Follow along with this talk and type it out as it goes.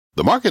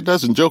The market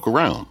doesn't joke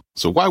around,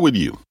 so why would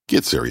you?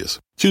 Get serious.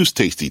 Choose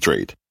Tasty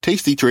Trade.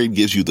 Tasty Trade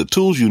gives you the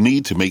tools you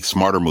need to make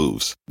smarter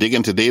moves. Dig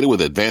into data with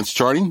advanced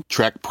charting,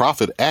 track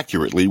profit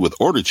accurately with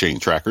order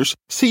chain trackers,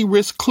 see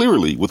risk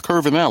clearly with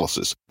curve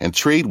analysis, and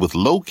trade with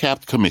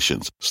low-capped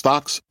commissions,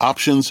 stocks,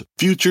 options,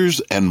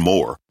 futures, and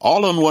more.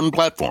 All on one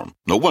platform.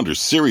 No wonder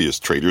serious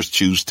traders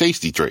choose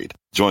Tasty Trade.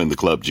 Join the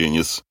club,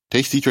 genius.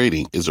 Tasty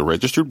Trading is a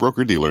registered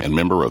broker-dealer and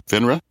member of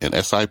FINRA and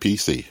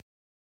SIPC.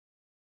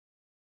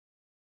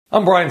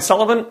 I'm Brian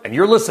Sullivan, and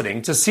you're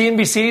listening to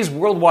CNBC's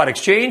Worldwide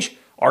Exchange.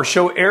 Our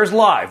show airs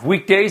live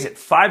weekdays at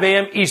 5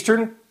 a.m.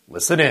 Eastern.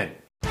 Listen in.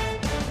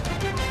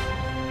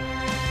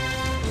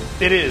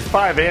 It is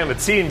 5 a.m. at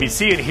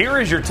CNBC, and here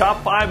is your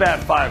top 5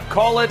 at 5.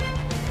 Call it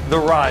the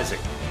rising.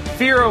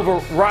 Fear over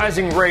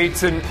rising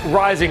rates and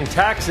rising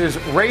taxes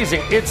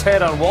raising its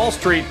head on Wall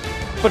Street.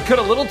 But could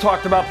a little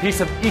talked about piece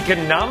of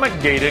economic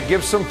data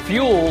give some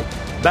fuel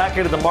back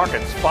into the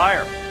market's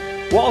fire?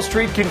 Wall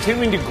Street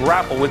continuing to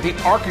grapple with the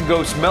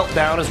Archegos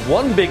meltdown as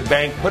one big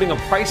bank putting a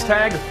price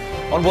tag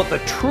on what the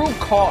true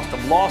cost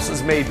of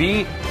losses may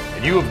be,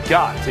 and you have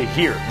got to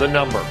hear the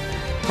number.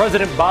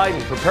 President Biden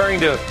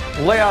preparing to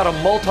lay out a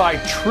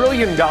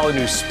multi-trillion-dollar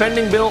new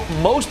spending bill,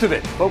 most of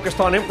it focused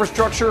on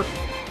infrastructure,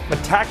 but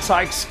tax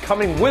hikes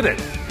coming with it.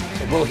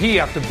 And will he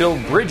have to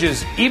build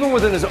bridges even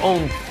within his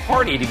own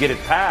party to get it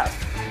passed?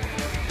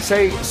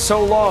 Say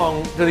so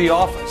long to the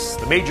office,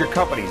 the major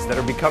companies that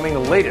are becoming the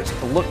latest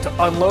to look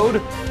to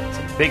unload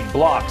some big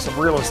blocks of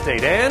real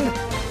estate. And,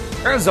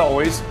 as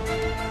always,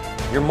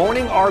 your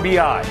morning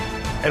RBI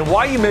and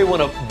why you may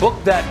want to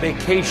book that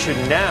vacation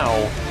now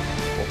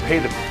or pay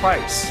the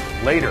price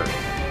later.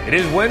 It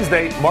is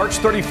Wednesday, March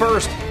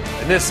 31st,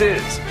 and this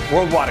is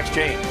Worldwide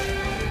Exchange.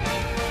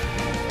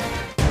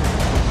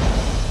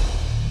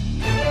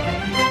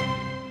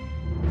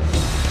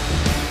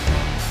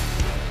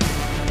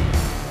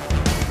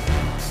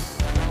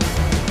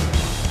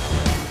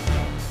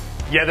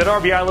 Yeah, that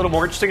RBI a little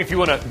more interesting. If you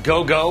want to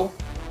go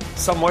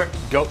somewhere,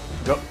 go.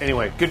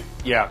 Anyway, good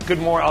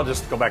morning. I'll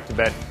just go back to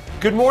bed.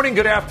 Good morning,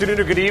 good afternoon,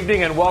 or good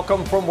evening, and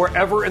welcome from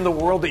wherever in the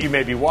world that you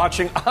may be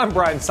watching. I'm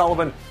Brian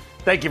Sullivan.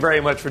 Thank you very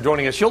much for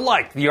joining us. You'll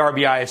like the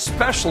RBI,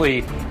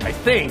 especially, I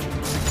think,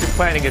 if you're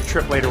planning a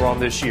trip later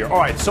on this year. All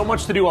right, so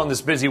much to do on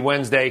this busy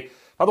Wednesday.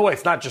 By the way,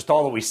 it's not just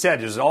all that we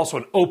said. There's also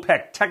an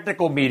OPEC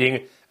technical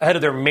meeting ahead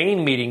of their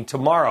main meeting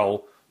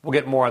tomorrow. We'll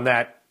get more on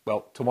that.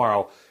 Well,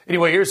 tomorrow.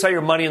 Anyway, here's how your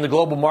money in the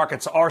global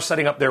markets are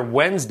setting up their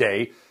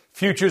Wednesday.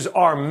 Futures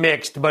are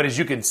mixed, but as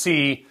you can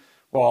see,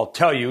 well, I'll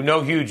tell you,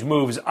 no huge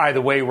moves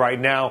either way right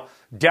now.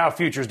 Dow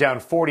futures down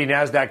 40,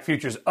 NASDAQ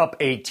futures up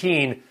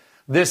 18.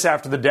 This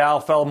after the Dow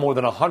fell more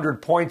than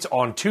 100 points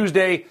on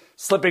Tuesday,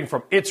 slipping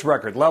from its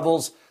record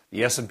levels.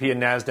 The S&P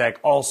and NASDAQ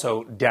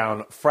also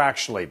down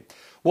fractionally.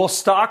 Well,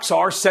 stocks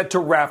are set to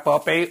wrap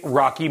up a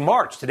rocky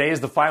March. Today is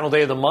the final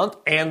day of the month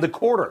and the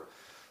quarter.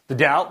 The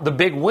Dow, the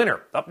big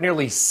winner, up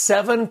nearly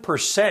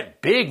 7%.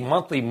 Big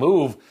monthly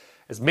move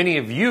as many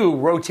of you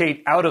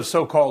rotate out of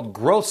so-called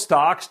growth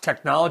stocks,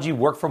 technology,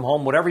 work from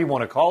home, whatever you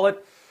want to call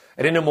it,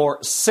 and into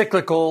more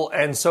cyclical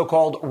and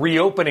so-called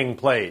reopening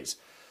plays.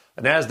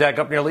 The NASDAQ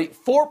up nearly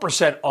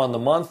 4% on the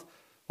month,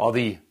 while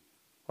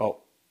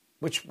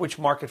which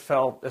market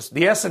fell?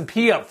 The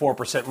S&P up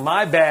 4%.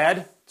 My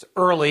bad. It's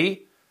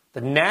early.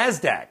 The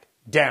NASDAQ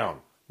down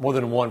more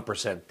than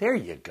 1%. There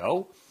you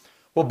go.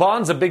 Well,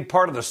 bonds a big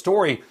part of the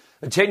story.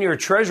 The 10-year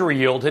Treasury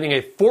yield hitting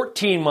a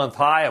 14-month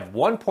high of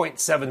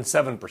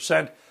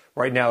 1.77%.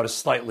 Right now it is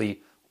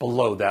slightly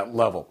below that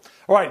level.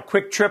 All right,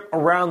 quick trip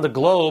around the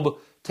globe.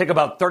 Take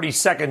about 30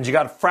 seconds. You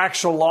got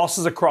fractional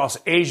losses across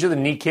Asia. The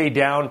Nikkei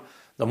down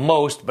the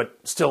most, but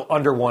still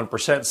under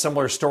 1%.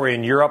 Similar story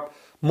in Europe.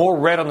 More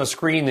red on the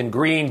screen than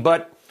green,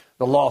 but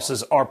the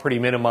losses are pretty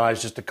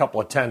minimized. Just a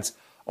couple of tenths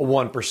of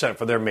 1%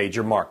 for their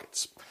major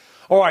markets.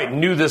 All right,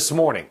 new this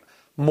morning.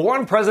 More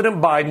on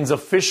President Biden's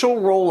official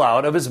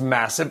rollout of his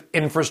massive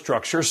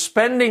infrastructure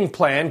spending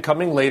plan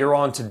coming later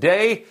on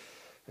today,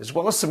 as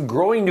well as some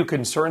growing new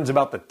concerns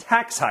about the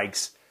tax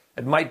hikes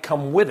that might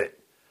come with it.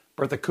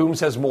 Bertha Coombs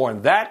has more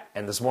on that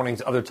and this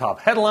morning's other top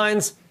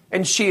headlines,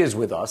 and she is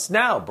with us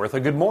now. Bertha,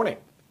 good morning.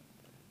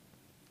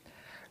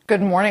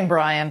 Good morning,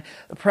 Brian.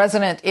 The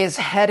president is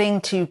heading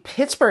to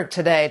Pittsburgh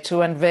today to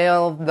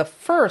unveil the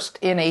first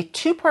in a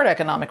two-part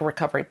economic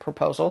recovery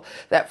proposal.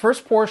 That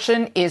first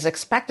portion is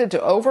expected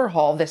to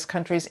overhaul this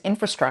country's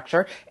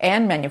infrastructure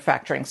and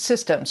manufacturing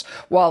systems,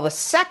 while the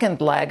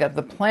second leg of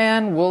the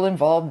plan will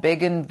involve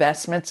big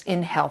investments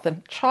in health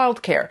and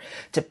childcare.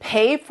 To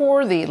pay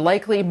for the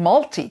likely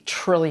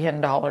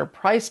multi-trillion-dollar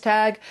price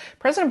tag,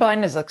 President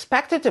Biden is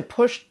expected to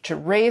push to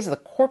raise the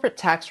corporate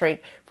tax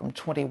rate from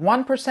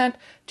 21%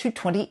 to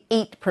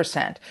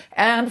 28%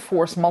 and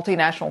force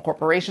multinational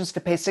corporations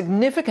to pay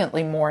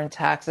significantly more in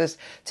taxes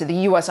to the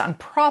U.S. on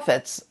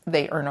profits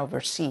they earn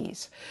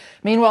overseas.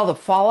 Meanwhile, the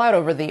fallout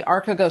over the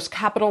Archegos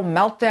capital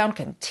meltdown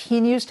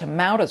continues to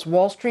mount as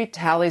Wall Street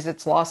tallies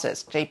its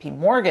losses. J.P.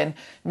 Morgan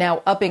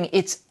now upping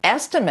its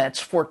estimates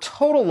for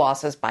total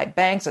losses by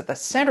banks at the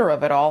center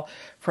of it all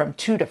from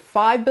 $2 to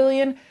 $5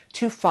 billion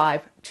to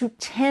 5 to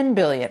 10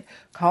 billion,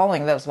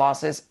 calling those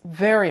losses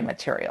very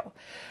material.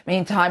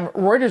 Meantime,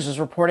 Reuters is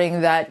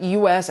reporting that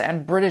U.S.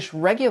 and British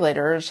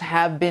regulators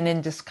have been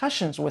in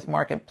discussions with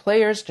market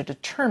players to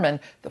determine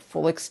the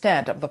full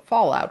extent of the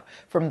fallout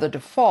from the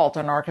default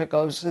on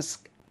Archegos'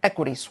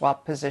 equity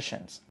swap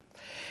positions.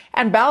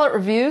 And ballot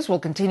reviews will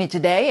continue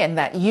today in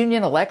that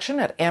union election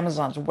at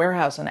Amazon's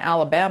warehouse in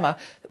Alabama.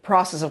 The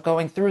process of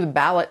going through the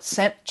ballot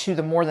sent to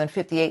the more than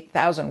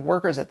 58,000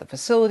 workers at the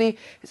facility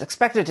is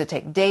expected to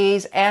take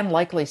days and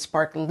likely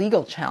spark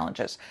legal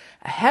challenges.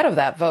 Ahead of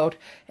that vote,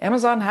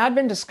 Amazon had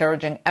been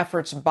discouraging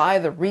efforts by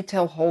the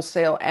retail,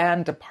 wholesale,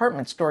 and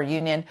department store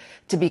union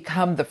to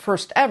become the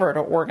first ever to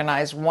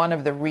organize one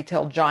of the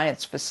retail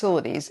giant's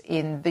facilities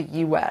in the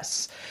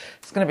U.S.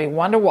 It's going to be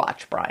one to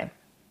watch, Brian.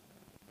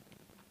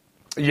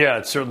 Yeah,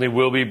 it certainly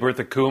will be,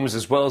 Bertha Coombs,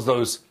 as well as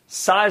those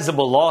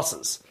sizable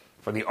losses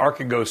for the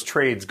Archegos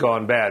trades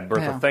gone bad.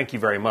 Bertha, Thank you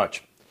very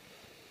much.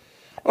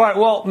 All right,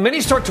 well,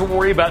 many start to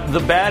worry about the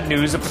bad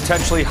news of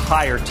potentially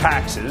higher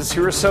taxes.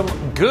 Here is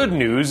some good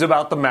news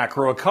about the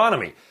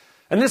macroeconomy.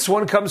 And this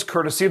one comes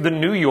courtesy of the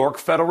New York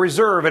Federal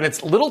Reserve, and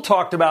it's little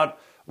talked about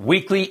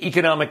weekly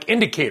economic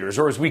indicators,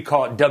 or as we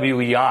call it,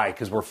 WEI,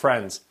 because we're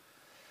friends.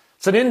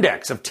 It's an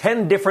index of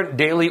 10 different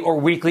daily or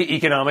weekly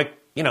economic,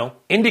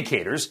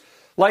 indicators,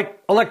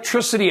 like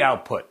electricity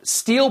output,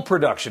 steel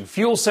production,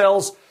 fuel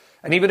cells,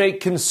 and even a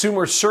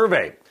consumer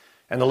survey.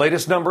 And the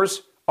latest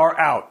numbers are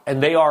out,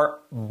 and they are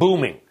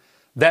booming.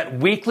 That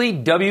weekly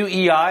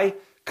WEI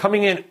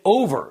coming in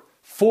over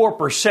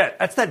 4%.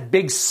 That's that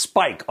big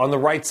spike on the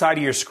right side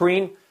of your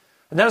screen.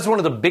 And that is one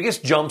of the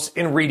biggest jumps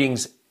in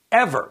readings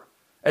ever,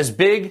 as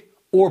big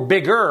or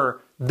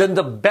bigger than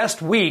the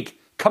best week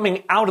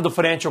coming out of the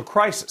financial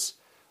crisis.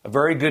 A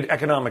very good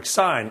economic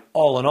sign,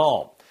 all in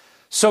all.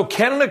 So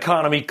can an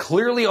economy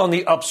clearly on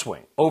the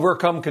upswing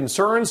overcome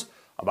concerns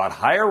about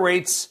higher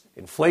rates,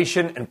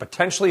 inflation, and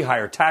potentially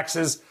higher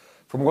taxes?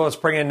 From let's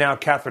bring in now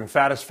Catherine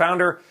Faddis,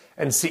 founder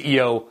and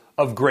CEO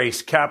of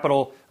Grace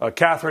Capital.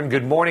 Catherine,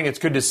 good morning. It's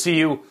good to see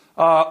you.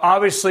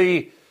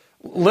 Obviously,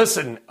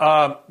 listen,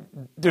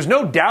 there's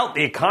no doubt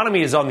the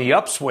economy is on the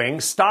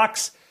upswing.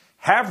 Stocks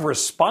have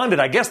responded.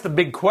 I guess the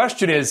big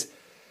question is,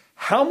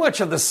 how much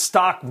of the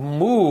stock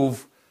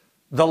move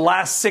the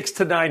last 6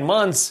 to 9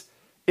 months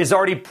is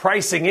already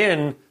pricing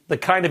in the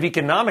kind of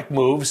economic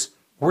moves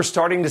we're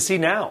starting to see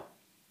now?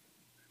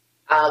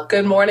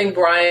 Good morning,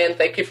 Brian.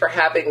 Thank you for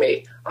having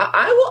me.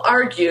 I will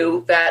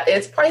argue that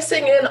it's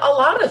pricing in a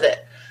lot of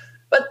it.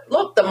 But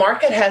look, the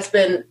market has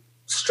been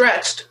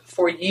stretched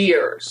for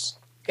years.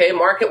 Okay,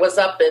 market was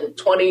up in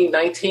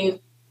 2019,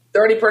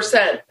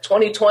 30%,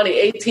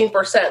 2020,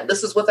 18%.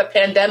 This is with a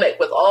pandemic,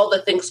 with all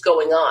the things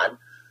going on.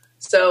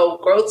 So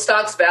growth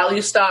stocks,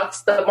 value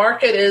stocks, the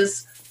market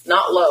is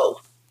not low.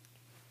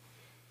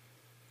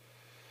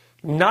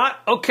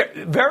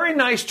 Very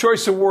nice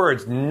choice of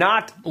words.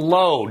 Not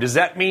low. Does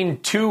that mean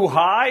too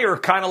high or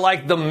kind of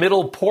like the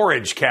middle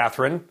porridge,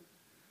 Catherine?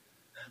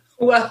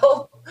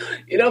 Well,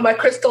 my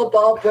crystal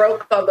ball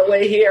broke on the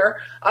way here.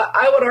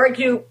 I would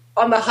argue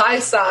on the high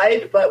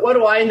side, but what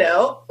do I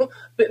know?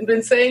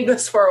 Been saying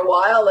this for a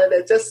while, and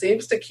it just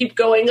seems to keep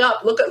going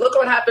up. Look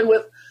what happened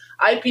with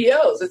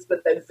IPOs. It's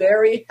been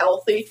very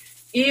healthy,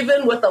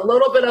 even with a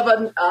little bit of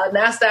a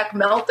NASDAQ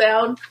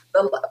meltdown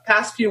the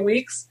past few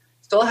weeks.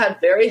 Still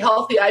had very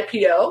healthy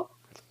IPO.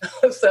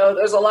 So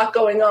there's a lot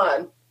going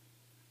on.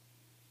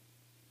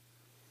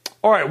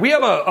 All right. We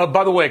have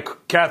by the way,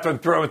 Catherine,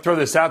 throw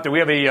this out there. We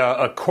have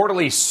a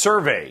quarterly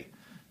survey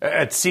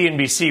at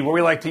CNBC where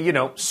we like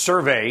to,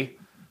 survey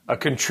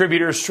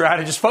contributors,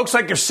 strategists, folks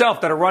like yourself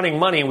that are running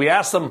money. And we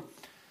ask them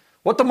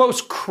what the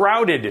most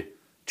crowded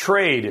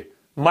trade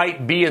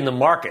might be in the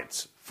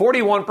markets.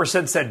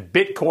 41% said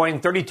Bitcoin,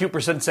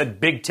 32%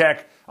 said big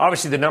tech.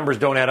 Obviously, the numbers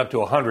don't add up to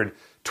 100.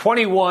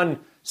 21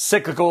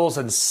 cyclicals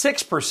and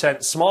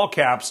 6% small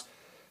caps.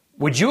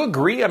 Would you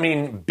agree? I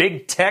mean,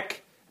 big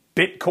tech,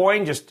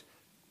 Bitcoin,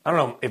 I don't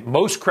know if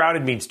most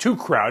crowded means too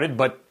crowded,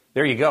 but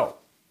there you go.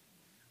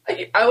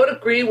 I would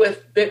agree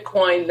with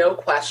Bitcoin, no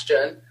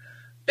question.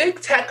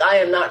 Big tech, I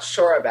am not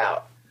sure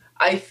about.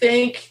 I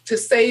think to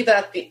say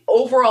that the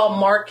overall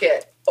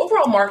market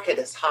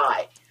is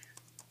high.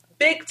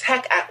 Big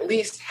tech at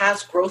least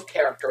has growth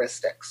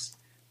characteristics.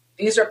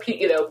 These are,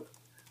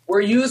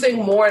 we're using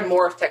more and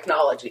more of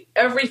technology.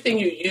 Everything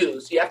you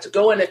use, you have to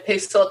go in and pay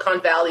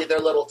Silicon Valley their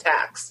little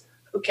tax.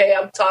 Okay,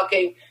 I'm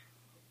talking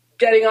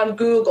getting on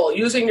Google,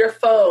 using your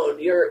phone,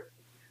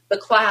 the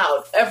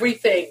cloud,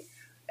 everything,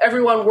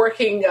 everyone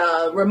working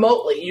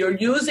remotely. You're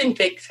using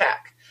big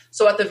tech.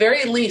 So at the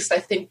very least, I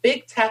think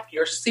big tech,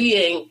 you're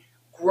seeing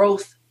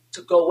growth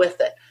to go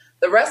with it.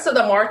 The rest of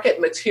the market,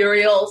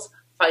 materials,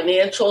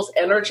 financials,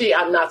 energy,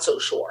 I'm not so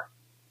sure.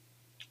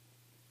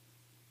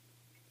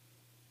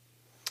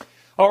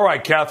 All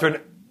right,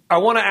 Catherine, I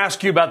want to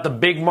ask you about the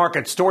big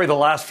market story the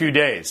last few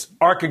days,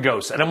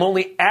 Archegos. And I'm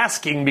only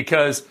asking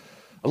because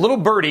a little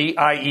birdie,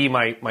 i.e.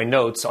 my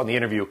notes on the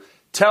interview,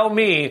 tell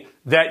me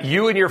that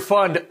you and your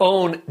fund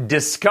own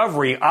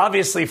Discovery.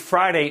 Obviously,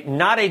 Friday,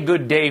 not a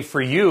good day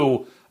for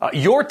you.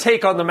 Your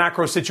take on the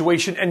macro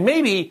situation, and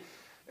maybe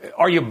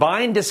are you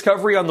buying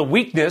Discovery on the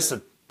weakness,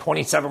 a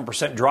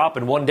 27% drop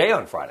in one day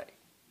on Friday?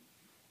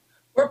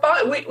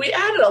 We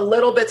added a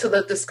little bit to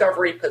the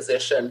Discovery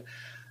position.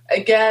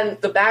 Again,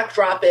 the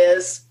backdrop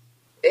is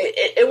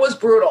it was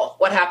brutal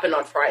what happened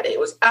on Friday. It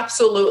was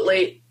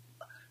absolutely,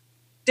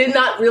 did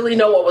not really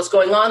know what was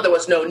going on. There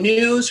was no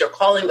news. You're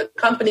calling the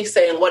company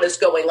saying what is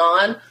going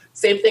on.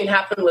 Same thing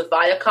happened with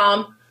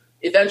Viacom.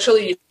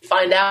 Eventually you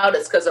find out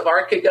it's because of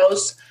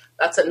Archegos.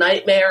 That's a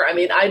nightmare. I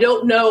mean, I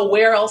don't know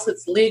where else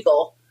it's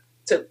legal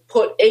to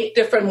put 8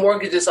 different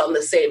mortgages on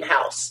the same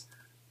house.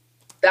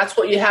 That's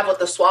what you have with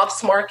the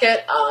swaps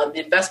market.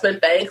 The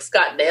investment banks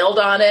got nailed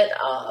on it.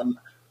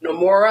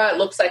 Nomura, it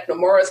looks like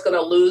Nomura is going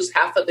to lose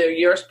half of their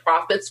year's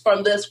profits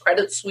from this.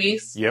 Credit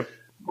Suisse,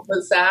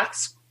 Goldman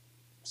Sachs.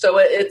 So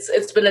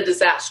it's been a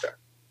disaster.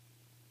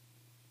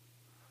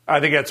 I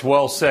think that's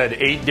well said.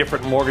 8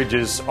 different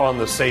mortgages on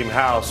the same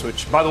house,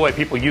 which, by the way,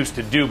 people used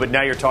to do, but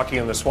now you're talking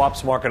in the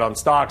swaps market on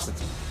stocks.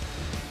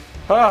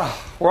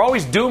 We're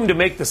always doomed to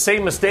make the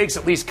same mistakes,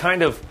 at least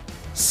kind of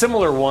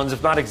similar ones,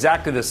 if not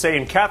exactly the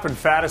same. Catherine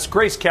Faddis,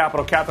 Grace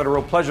Capital. Catherine, a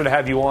real pleasure to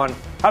have you on.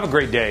 Have a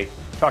great day.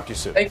 Talk to you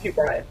soon. Thank you,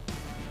 Brian.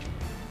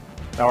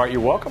 All right,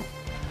 you're welcome.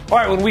 All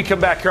right, when we come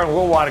back here on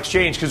Worldwide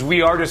Exchange, because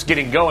we are just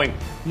getting going,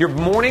 your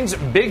morning's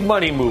big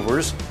money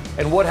movers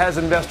and what has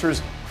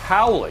investors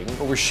howling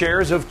over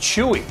shares of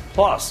Chewy.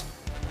 Plus,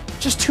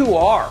 just who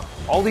are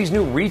all these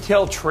new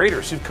retail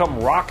traders who've come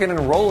rocking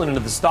and rolling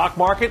into the stock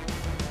market?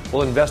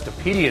 Well,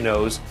 Investopedia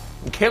knows.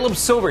 And Caleb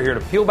Silver here to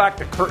peel back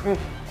the curtain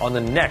on the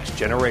next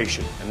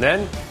generation. And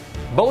then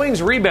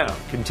Boeing's rebound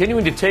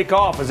continuing to take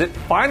off as it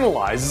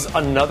finalizes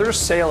another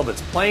sale of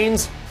its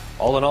planes.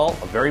 All in all,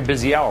 a very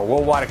busy hour.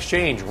 Worldwide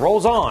Exchange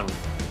rolls on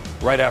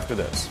right after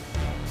this.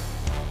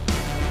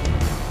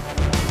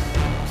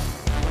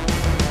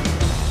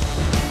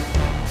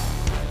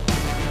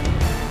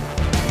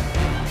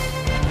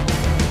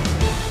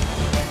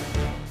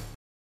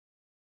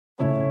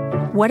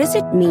 What does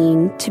it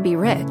mean to be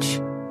rich?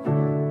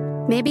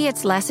 Maybe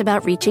it's less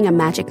about reaching a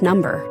magic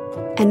number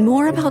and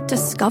more about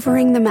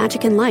discovering the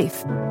magic in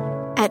life.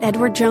 At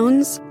Edward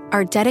Jones,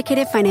 our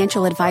dedicated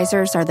financial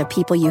advisors are the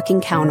people you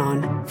can count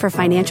on for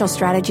financial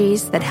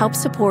strategies that help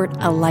support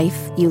a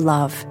life you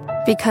love.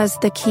 Because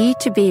the key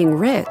to being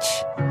rich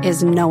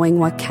is knowing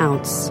what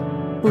counts.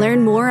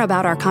 Learn more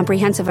about our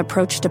comprehensive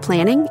approach to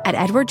planning at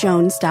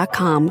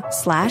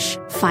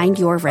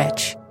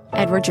edwardjones.com/findyourrich.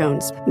 Edward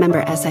Jones,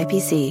 member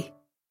SIPC.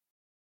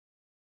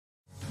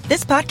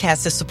 This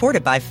podcast is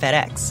supported by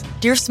FedEx.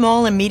 Dear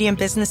small and medium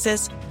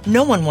businesses,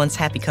 no one wants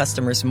happy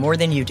customers more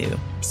than you do.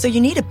 So you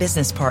need a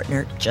business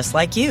partner just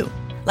like you.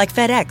 Like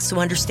FedEx, who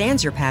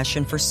understands your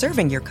passion for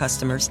serving your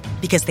customers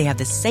because they have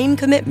the same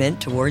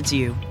commitment towards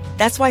you.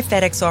 That's why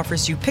FedEx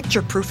offers you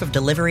picture proof of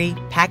delivery,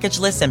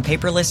 packageless and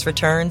paperless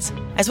returns,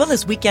 as well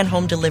as weekend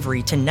home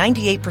delivery to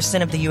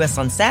 98% of the U.S.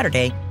 on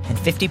Saturday and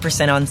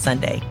 50% on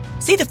Sunday.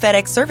 See the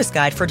FedEx service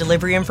guide for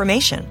delivery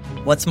information.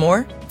 What's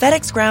more,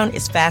 FedEx Ground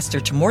is faster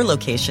to more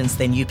locations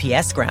than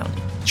UPS Ground.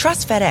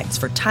 Trust FedEx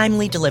for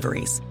timely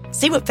deliveries.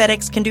 See what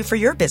FedEx can do for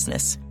your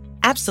business.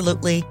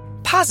 Absolutely,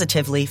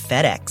 positively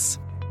FedEx.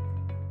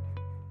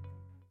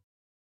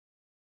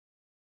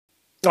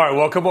 All right,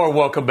 welcome or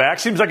welcome back.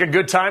 Seems like a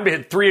good time to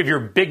hit 3 of your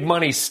big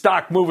money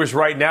stock movers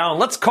right now. And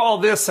let's call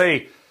this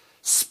a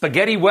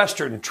spaghetti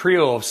western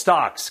trio of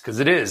stocks, because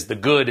it is the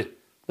good,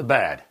 the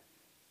bad,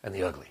 and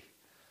the ugly.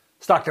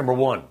 Stock number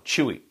 1,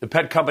 Chewy, the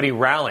pet company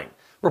rallying,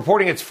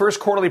 reporting its first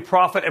quarterly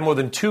profit and more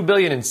than $2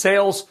 billion in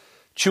sales.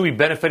 Chewy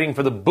benefiting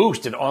from the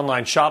boost in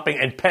online shopping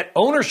and pet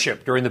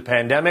ownership during the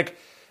pandemic.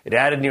 It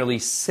added nearly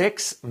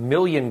 6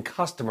 million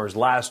customers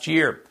last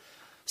year.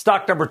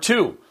 Stock number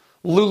 2,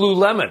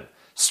 Lululemon.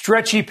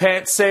 Stretchy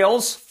pants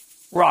sales,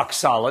 rock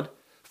solid.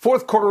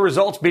 Fourth quarter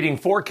results beating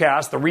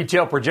forecasts. The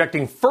retail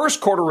projecting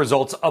first quarter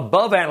results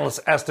above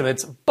analyst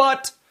estimates,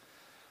 but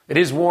it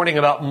is warning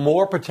about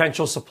more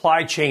potential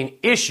supply chain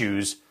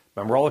issues.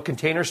 Remember all the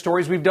container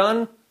stories we've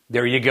done?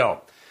 There you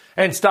go.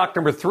 And stock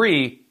number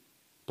 3,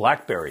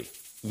 BlackBerry.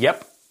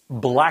 Yep,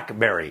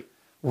 BlackBerry.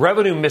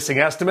 Revenue missing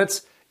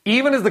estimates,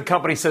 even as the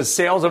company says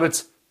sales of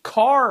its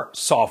car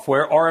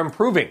software are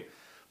improving.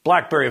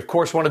 BlackBerry, of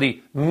course, one of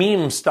the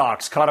meme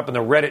stocks caught up in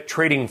the Reddit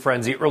trading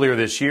frenzy earlier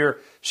this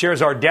year.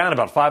 Shares are down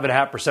about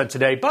 5.5%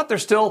 today, but they're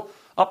still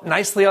up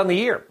nicely on the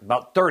year,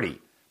 about 30%.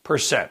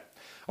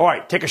 All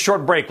right, take a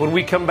short break. When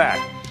we come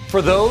back,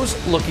 for those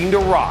looking to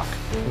rock,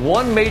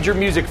 one major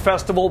music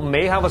festival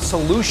may have a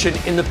solution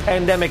in the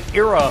pandemic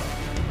era.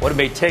 What it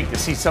may take to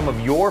see some of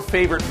your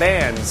favorite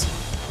bands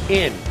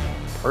in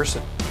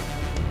person.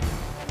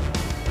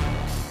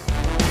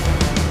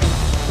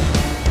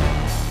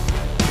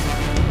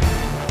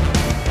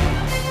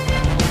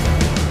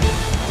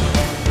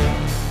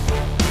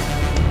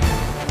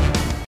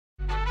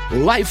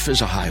 Life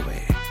is a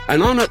highway,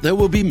 and on it there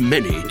will be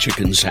many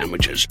chicken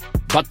sandwiches.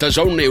 But there's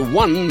only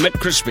one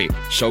McCrispy.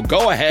 So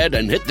go ahead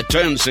and hit the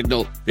turn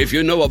signal if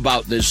you know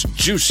about this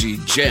juicy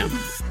gem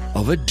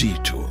of a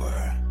detour.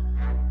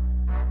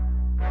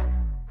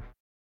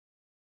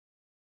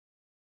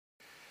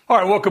 All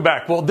right, welcome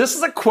back. Well, this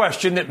is a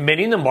question that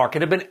many in the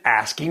market have been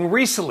asking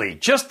recently.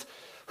 Just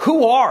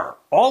who are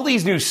all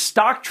these new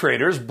stock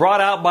traders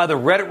brought out by the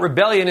Reddit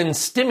rebellion and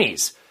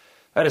stimmies?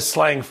 That is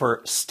slang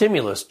for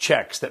stimulus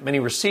checks that many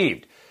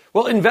received.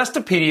 Well,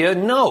 Investopedia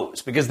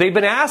knows because they've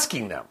been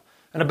asking them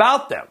and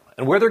about them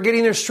and where they're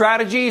getting their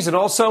strategies and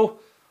also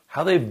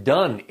how they've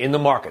done in the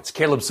markets.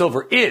 Caleb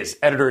Silver is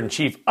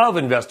editor-in-chief of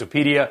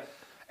Investopedia,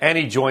 and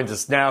he joins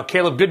us now.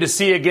 Caleb, good to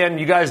see you again.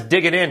 You guys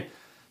digging in.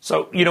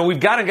 So,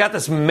 we've got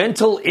this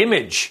mental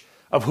image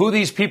of who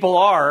these people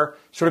are,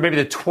 sort of maybe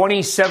the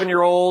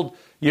 27-year-old,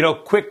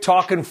 quick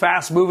talking,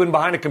 fast moving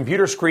behind a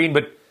computer screen.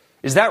 But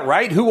is that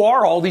right? Who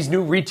are all these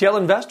new retail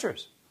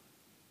investors?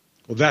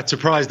 Well, that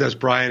surprised us,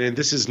 Brian. And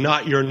this is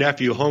not your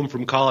nephew home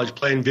from college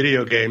playing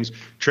video games,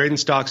 trading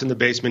stocks in the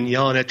basement,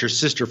 yelling at your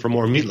sister for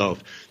more meatloaf.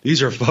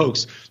 These are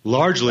folks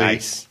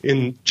largely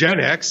in Gen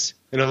X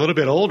and a little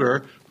bit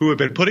older who have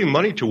been putting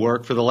money to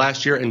work for the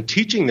last year and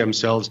teaching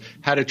themselves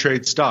how to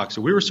trade stocks.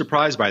 So we were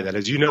surprised by that.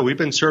 As you know, we've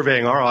been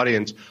surveying our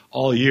audience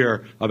all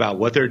year about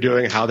what they're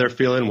doing, how they're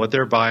feeling, what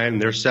they're buying,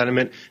 their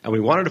sentiment. And we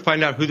wanted to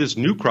find out who this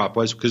new crop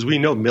was because we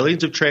know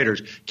millions of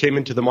traders came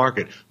into the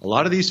market. A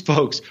lot of these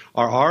folks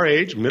are our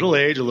age, middle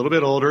age, a little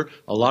bit older.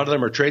 A lot of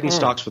them are trading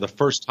stocks for the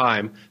first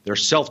time. They're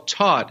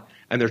self-taught,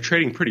 and they're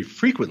trading pretty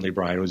frequently,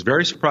 Brian. It was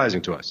very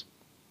surprising to us.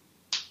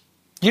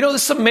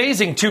 This is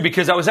amazing, too,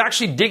 because I was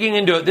actually digging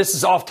into it. This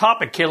is off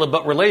topic, Caleb,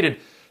 but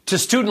related to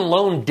student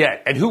loan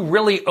debt and who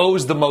really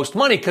owes the most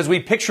money, because we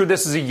picture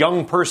this as a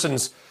young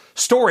person's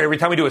story. Every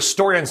time we do a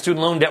story on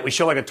student loan debt, we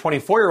show like a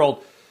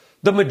 24-year-old.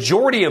 The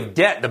majority of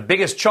debt, the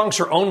biggest chunks,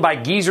 are owned by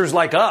geezers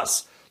like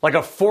us, like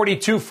a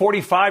 42,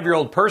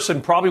 45-year-old person,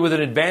 probably with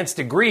an advanced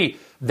degree.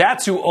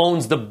 That's who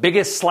owns the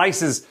biggest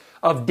slices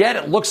of debt.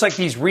 It looks like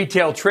these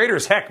retail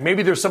traders. Heck,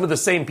 maybe they're some of the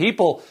same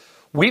people.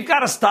 We've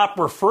got to stop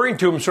referring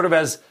to them sort of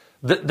as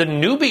the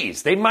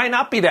newbies. They might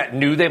not be that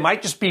new. They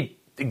might just be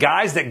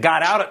guys that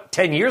got out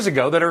 10 years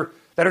ago that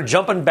are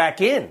jumping back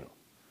in.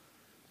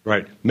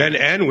 Right. Men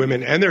and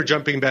women, and they're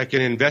jumping back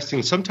in,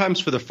 investing sometimes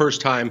for the first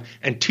time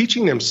and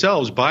teaching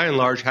themselves, by and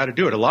large, how to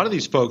do it. A lot of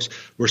these folks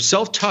were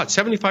self-taught.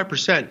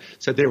 75%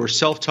 said they were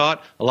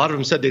self-taught. A lot of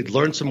them said they'd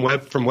learned from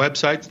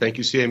websites. Thank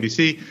you,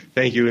 CNBC.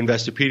 Thank you,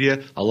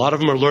 Investopedia. A lot of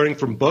them are learning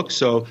from books.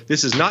 So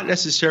this is not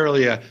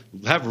necessarily a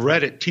have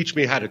Reddit teach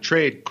me how to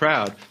trade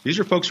crowd. These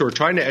are folks who are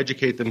trying to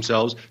educate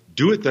themselves,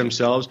 do it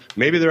themselves.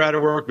 Maybe they're out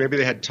of work. Maybe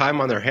they had time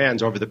on their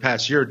hands over the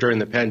past year during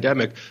the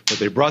pandemic, but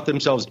they brought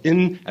themselves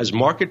in as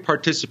market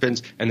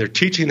participants, and they're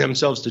teaching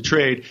themselves to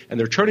trade, and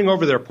they're turning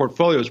over their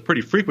portfolios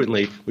pretty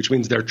frequently, which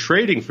means they're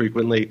trading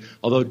frequently,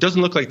 although it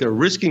doesn't look like they're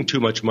risking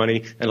too much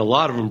money, and a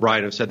lot of them,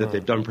 Brian, have said that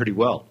they've done pretty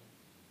well.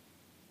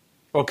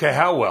 Okay,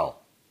 how well?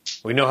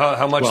 We know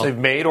how much they've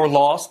made or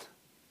lost?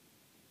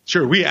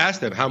 Sure. We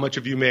asked them, how much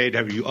have you made?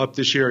 Have you up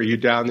this year? Are you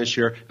down this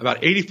year?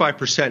 About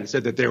 85%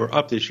 said that they were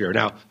up this year.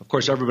 Now, of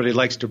course, everybody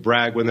likes to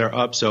brag when they're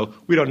up, so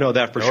we don't know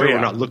that for sure. Yeah.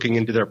 We're not looking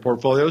into their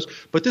portfolios.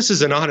 But this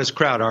is an honest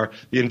crowd,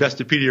 the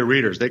Investopedia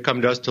readers. They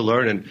come to us to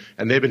learn,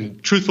 and they've been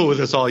truthful with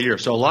us all year.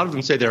 So a lot of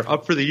them say they're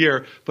up for the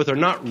year, but they're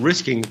not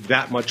risking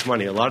that much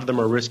money. A lot of them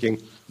are risking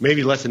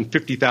maybe less than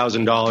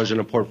 $50,000 in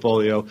a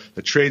portfolio.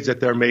 The trades that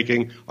they're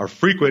making are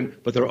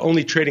frequent, but they're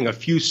only trading a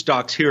few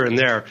stocks here and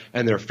there.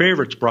 And their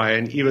favorites,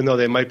 Brian, even though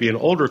they might be an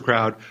older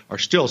crowd, are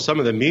still some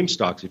of the meme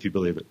stocks, if you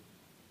believe it.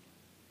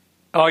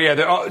 Oh, yeah,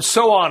 they're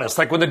so honest.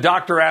 Like when the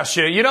doctor asks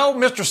you,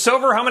 Mr.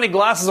 Silver, how many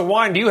glasses of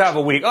wine do you have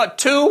a week?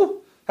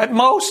 2 at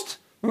most,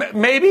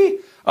 maybe.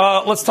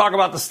 Let's talk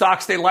about the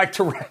stocks they like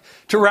to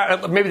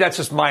maybe that's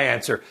just my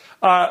answer.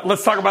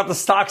 Let's talk about the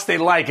stocks they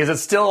like. Is it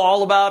still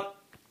all about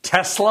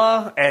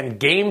Tesla and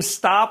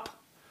GameStop?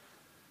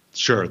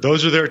 Sure.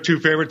 Those are their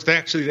two favorites.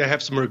 They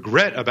have some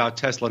regret about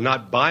Tesla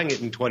not buying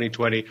it in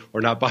 2020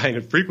 or not buying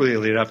it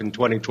frequently enough in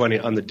 2020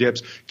 on the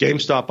dips.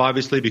 GameStop,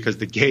 obviously, because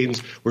the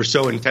gains were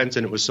so intense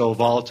and it was so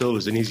volatile. It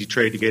was an easy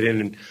trade to get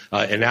in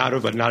and out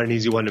of, but not an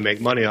easy one to make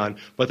money on.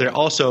 But they're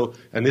also,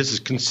 and this is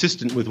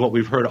consistent with what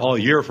we've heard all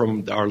year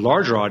from our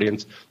larger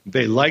audience,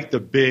 they like the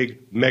big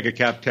mega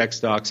cap tech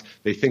stocks.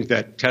 They think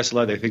that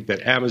Tesla, they think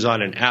that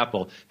Amazon and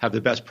Apple have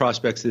the best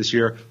prospects this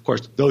year. Of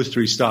course, those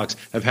three stocks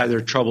have had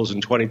their troubles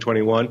in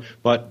 2021.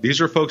 But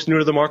these are folks new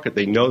to the market.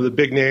 They know the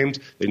big names.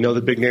 They know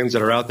the big names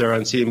that are out there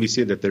on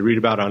CNBC that they read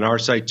about on our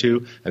site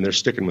too, and they're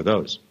sticking with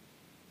those.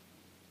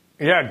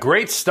 Yeah,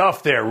 great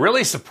stuff there.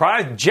 Really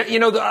surprised.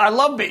 I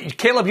love it.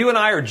 Caleb, you and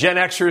I are Gen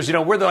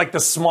Xers. We're the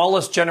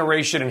smallest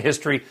generation in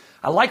history.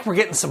 I like we're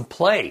getting some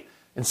play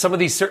in some of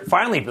these.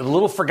 Finally, a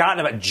little forgotten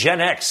about Gen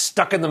X,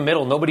 stuck in the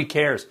middle. Nobody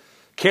cares.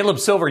 Caleb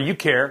Silver, you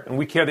care, and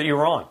we care that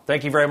you're on.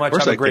 Thank you very much.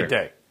 Have a great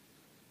day.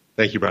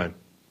 Thank you, Brian.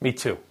 Me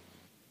too.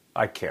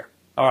 I care.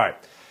 All right.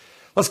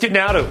 Let's get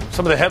now to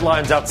some of the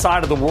headlines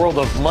outside of the world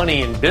of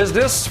money and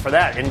business. For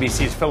that,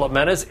 NBC's Philip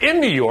Menes in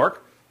New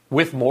York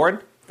with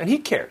more, and he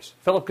cares.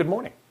 Philip, good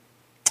morning.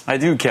 I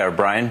do care,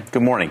 Brian.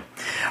 Good morning.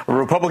 A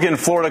Republican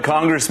Florida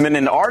congressman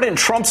and ardent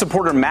Trump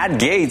supporter Matt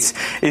Gaetz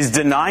is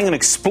denying an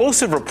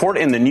explosive report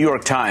in the New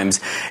York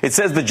Times. It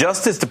says the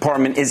Justice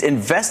Department is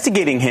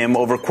investigating him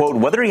over, quote,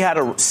 whether he had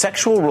a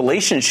sexual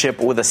relationship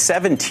with a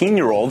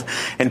 17-year-old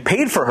and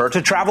paid for her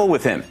to travel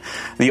with him.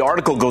 The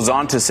article goes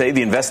on to say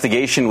the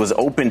investigation was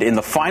opened in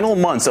the final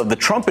months of the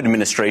Trump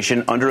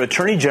administration under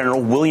Attorney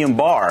General William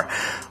Barr.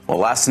 Well,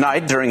 last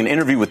night, during an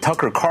interview with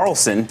Tucker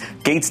Carlson,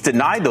 Gaetz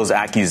denied those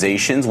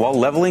accusations while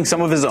leveling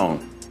some of his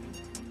own.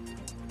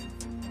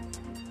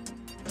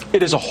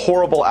 It is a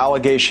horrible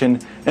allegation,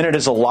 and it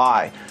is a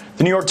lie.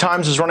 The New York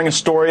Times is running a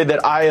story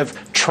that I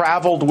have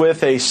traveled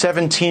with a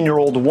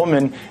 17-year-old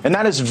woman, and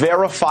that is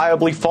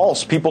verifiably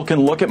false. People can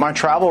look at my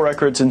travel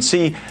records and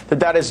see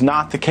that that is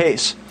not the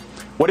case.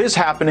 What is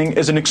happening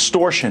is an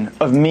extortion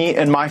of me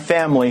and my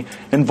family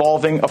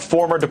involving a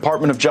former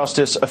Department of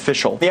Justice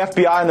official. The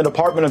FBI and the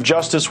Department of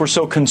Justice were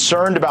so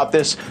concerned about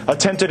this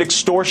attempted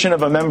extortion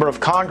of a member of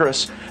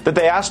Congress that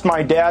they asked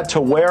my dad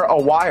to wear a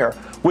wire,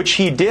 which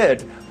he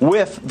did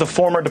with the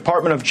former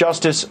Department of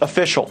Justice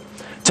official.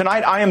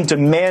 Tonight, I am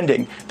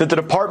demanding that the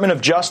Department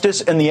of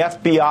Justice and the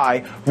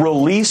FBI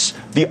release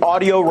the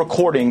audio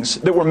recordings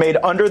that were made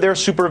under their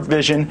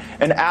supervision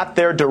and at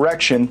their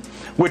direction,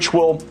 which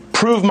will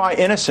prove my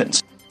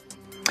innocence.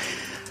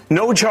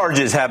 No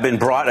charges have been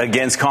brought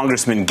against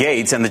Congressman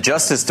Gaetz, and the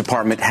Justice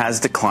Department has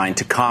declined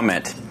to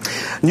comment.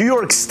 New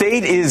York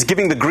State is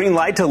giving the green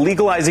light to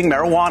legalizing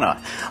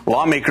marijuana.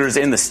 Lawmakers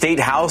in the State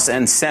House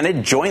and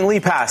Senate jointly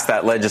passed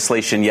that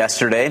legislation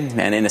yesterday,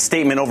 and in a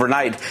statement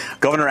overnight,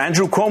 Governor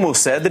Andrew Cuomo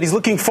said that he's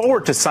looking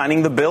forward to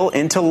signing the bill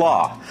into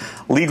law.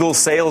 Legal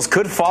sales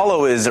could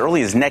follow as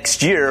early as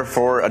next year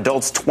for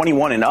adults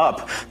 21 and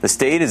up. The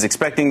state is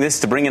expecting this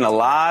to bring in a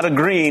lot of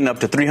green, up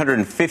to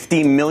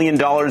 $350 million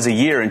a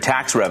year in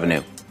tax revenue.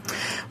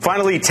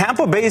 Finally,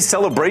 Tampa Bay's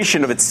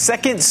celebration of its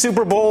second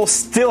Super Bowl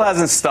still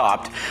hasn't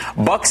stopped.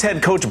 Bucs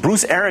head coach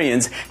Bruce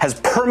Arians has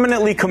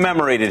permanently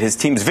commemorated his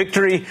team's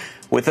victory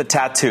with a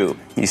tattoo.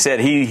 He said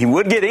he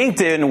would get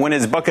inked in when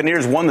his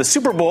Buccaneers won the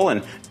Super Bowl,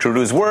 and true to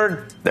his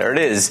word, there it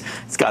is.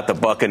 It's got the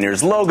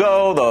Buccaneers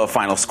logo, the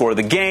final score of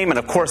the game, and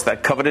of course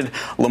that coveted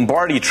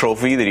Lombardi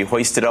trophy that he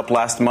hoisted up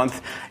last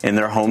month in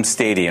their home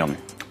stadium.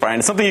 Brian,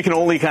 it's something you can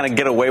only kind of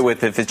get away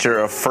with if it's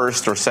your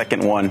first or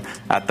second one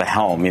at the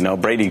helm. You know,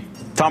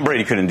 Tom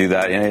Brady couldn't do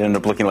that. You know, he ended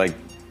up looking like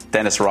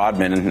Dennis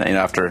Rodman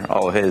after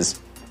all of his.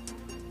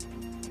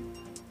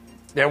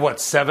 Yeah, what,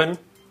 7?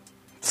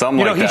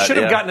 Something like that. He should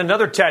have gotten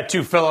another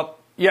tattoo, Philip.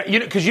 Yeah,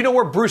 because you know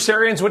where Bruce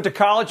Arians went to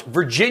college?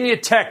 Virginia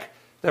Tech.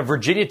 The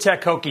Virginia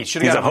Tech Hokies.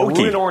 Should have got a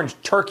maroon and orange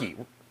turkey.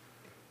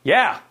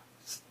 Yeah.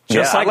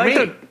 Just like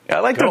me. I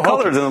like their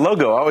colors and the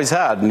logo. I always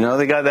had. You know,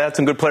 they had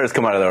some good players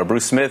come out of there.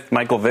 Bruce Smith,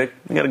 Michael Vick.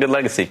 They got a good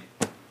legacy.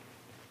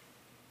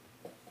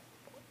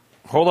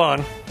 Hold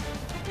on.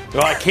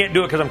 Well, I can't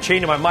do it because I'm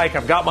changing my mic.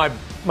 I've got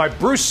my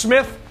Bruce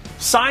Smith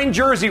signed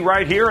jersey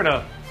right here and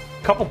a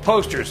couple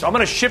posters. I'm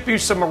going to ship you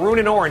some maroon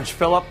and orange,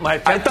 Philip. I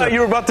thought you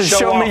were about to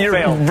show me your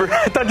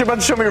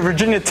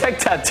Virginia Tech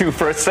tattoo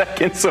for a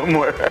second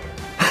somewhere.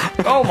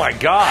 Oh my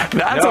God!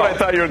 That's what I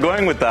thought you were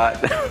going with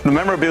that. The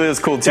memorabilia is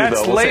cool too,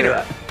 That's though. We'll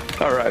later. Say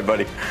that. All right,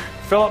 buddy.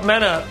 Philip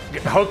Mena,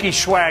 Hokie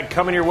swag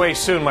coming your way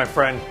soon, my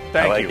friend. Thank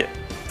you. I like it.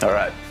 All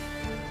right.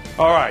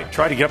 All right.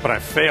 Tried to get up and I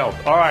failed.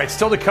 All right.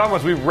 Still to come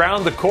as we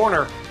round the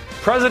corner.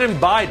 President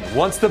Biden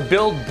wants to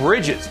build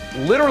bridges,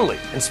 literally,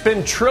 and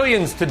spend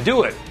trillions to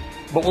do it.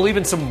 But will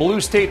even some blue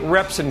state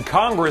reps in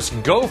Congress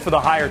go for the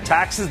higher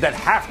taxes that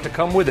have to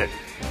come with it?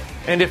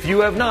 And if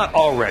you have not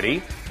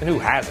already, and who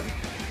hasn't,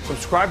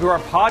 subscribe to our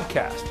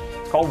podcast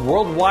called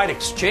Worldwide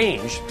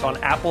Exchange. It's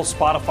on Apple,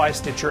 Spotify,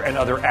 Stitcher, and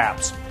other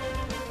apps.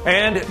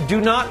 And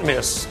do not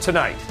miss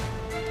tonight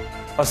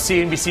a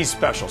CNBC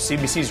special,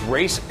 CNBC's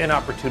Race and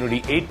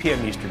Opportunity, 8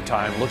 p.m. Eastern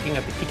Time, looking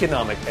at the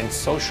economic and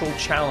social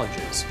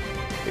challenges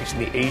facing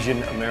the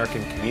Asian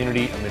American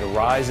community amid a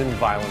rise in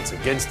violence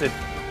against it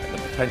and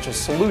the potential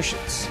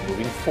solutions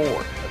moving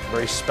forward. That's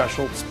very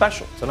special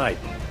tonight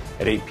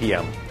at 8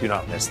 p.m. Do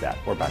not miss that.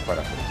 We're back right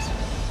after this.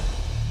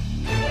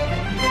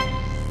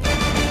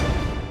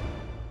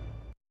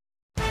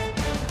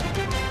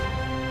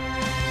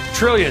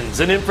 Trillions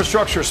in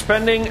infrastructure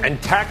spending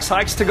and tax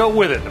hikes to go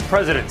with it. The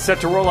president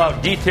set to roll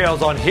out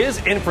details on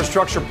his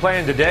infrastructure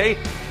plan today,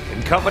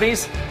 and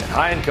companies and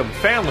high-income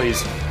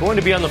families going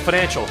to be on the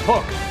financial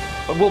hook.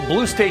 But will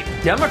blue state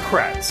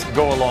Democrats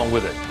go along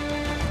with it?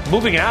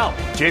 Moving out,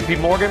 J.P.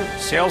 Morgan,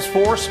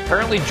 Salesforce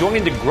apparently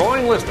joining the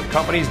growing list of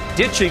companies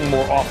ditching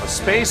more office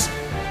space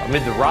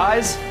amid the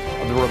rise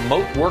of the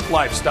remote work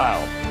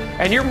lifestyle.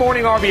 And your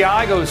morning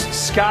RBI goes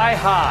sky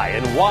high,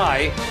 and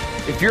why?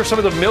 If you're some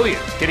of the millions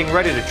getting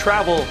ready to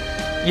travel,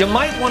 you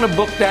might want to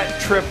book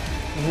that trip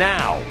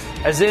now,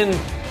 as in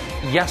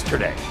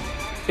yesterday.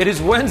 It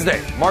is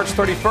Wednesday, March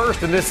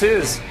 31st, and this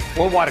is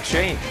Worldwide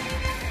Exchange.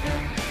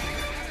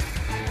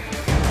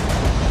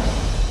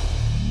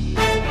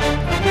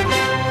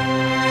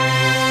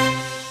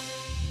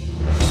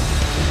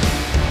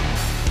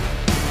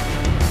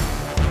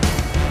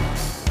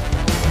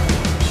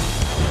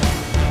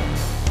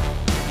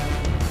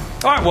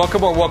 All right,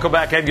 welcome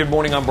back, and good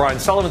morning. I'm Brian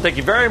Sullivan. Thank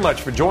you very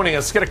much for joining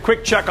us. Get a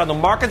quick check on the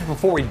markets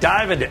before we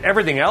dive into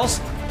everything else.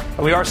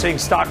 And we are seeing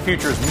stock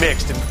futures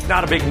mixed and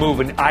not a big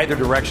move in either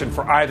direction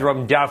for either of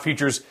them. Dow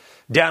futures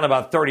down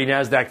about 30,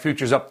 NASDAQ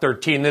futures up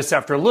 13. This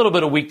after a little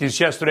bit of weakness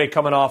yesterday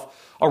coming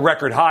off a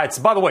record high. It's,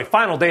 by the way,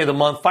 final day of the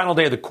month, final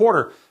day of the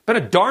quarter. Been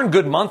a darn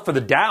good month for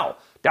the Dow.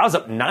 Dow's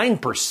up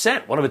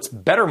 9%, one of its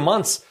better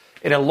months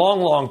in a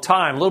long, long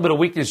time. A little bit of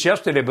weakness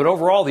yesterday, but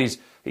overall these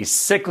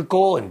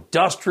cyclical,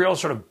 industrial,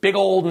 sort of big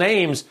old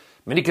names,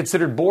 many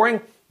considered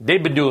boring,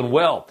 they've been doing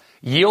well.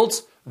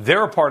 Yields,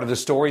 they're a part of the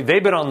story.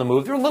 They've been on the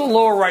move. They're a little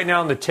lower right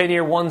now in the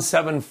 10-year,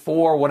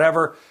 174,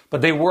 whatever,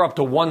 but they were up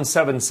to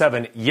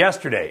 177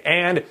 yesterday.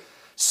 And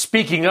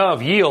speaking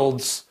of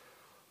yields,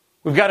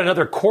 we've got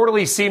another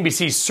quarterly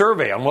CNBC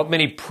survey on what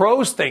many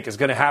pros think is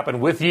going to happen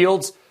with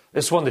yields.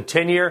 This one, the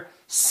 10-year,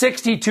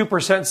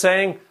 62%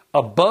 saying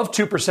above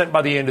 2%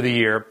 by the end of the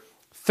year,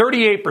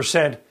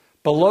 38%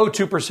 below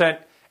 2%,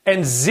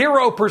 and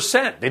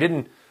 0%. They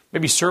didn't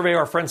maybe survey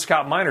our friend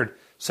Scott Minerd,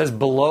 says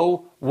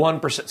below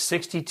 1%.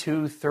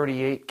 62,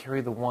 38,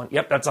 carry the 1.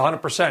 Yep, that's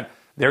 100%.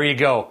 There you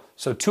go.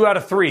 So 2 out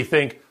of 3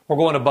 think we're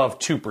going above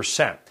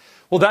 2%.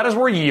 Well, that is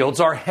where yields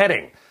are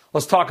heading.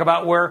 Let's talk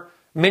about where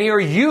many of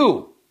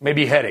you may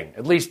be heading,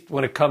 at least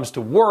when it comes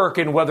to work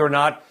and whether or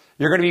not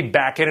you're going to be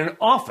back in an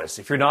office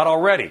if you're not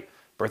already.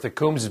 Bertha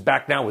Coombs is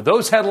back now with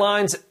those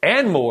headlines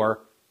and more.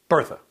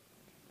 Bertha.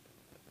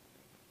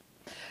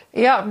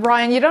 Yeah,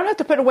 Ryan, you don't have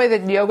to put away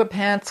the yoga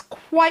pants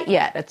quite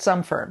yet at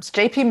some firms.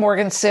 JP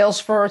Morgan,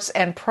 Salesforce,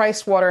 and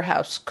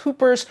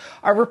PricewaterhouseCoopers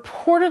are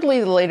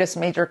reportedly the latest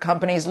major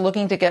companies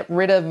looking to get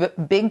rid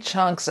of big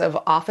chunks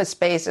of office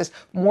space as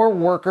more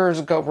workers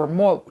go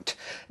remote.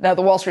 Now,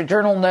 the Wall Street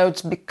Journal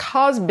notes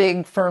because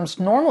big firms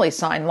normally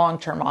sign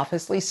long-term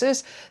office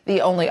leases,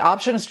 the only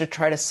option is to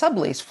try to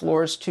sublease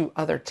floors to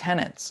other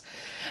tenants.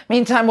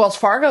 Meantime, Wells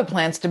Fargo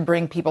plans to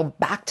bring people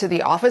back to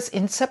the office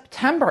in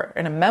September.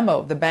 In a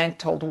memo, the bank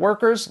told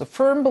workers the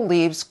firm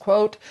believes,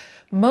 quote,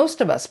 most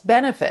of us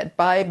benefit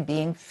by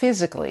being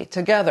physically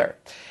together.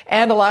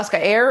 And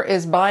Alaska Air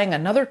is buying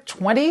another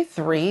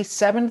 23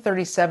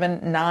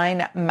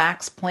 737-9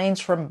 MAX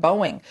planes from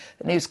Boeing.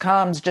 The news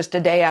comes just a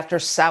day after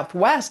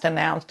Southwest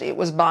announced it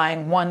was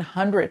buying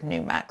 100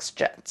 new MAX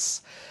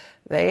jets.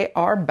 They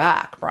are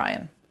back,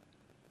 Brian.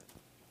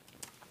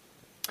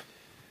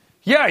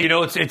 Yeah, you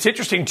know, it's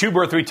interesting, too,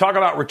 Bertha. We talk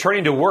about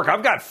returning to work.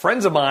 I've got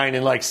friends of mine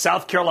in, like,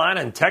 South Carolina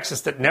and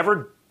Texas that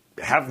never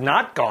have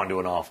not gone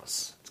to an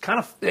office. It's kind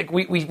of like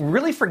we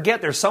really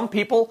forget there's some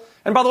people.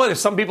 And by the way,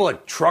 there's some people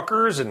like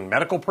truckers and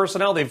medical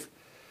personnel. They've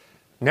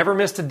never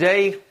missed a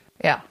day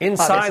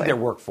inside obviously their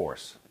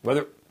workforce,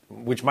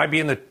 which might be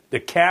in the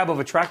cab of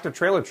a tractor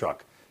trailer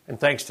truck. And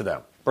thanks to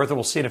them. Bertha,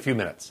 we'll see you in a few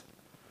minutes.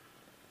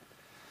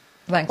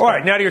 Thanks. All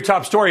right, now to your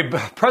top story.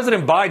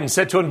 President Biden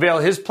set to unveil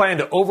his plan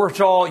to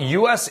overhaul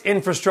U.S.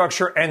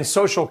 infrastructure and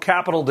social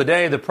capital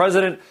today. The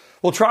president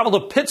will travel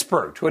to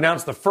Pittsburgh to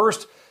announce the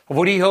first of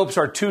what he hopes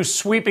are 2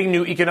 sweeping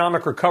new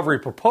economic recovery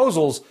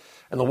proposals.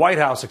 And the White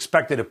House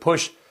expected to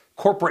push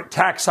corporate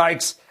tax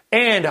hikes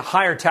and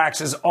higher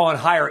taxes on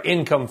higher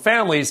income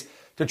families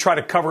to try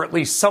to cover at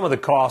least some of the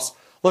costs.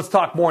 Let's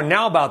talk more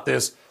now about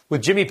this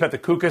with Jimmy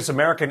Pethokoukis,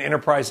 American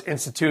Enterprise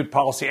Institute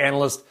policy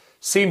analyst,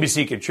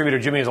 CNBC contributor.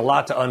 Jimmy, has a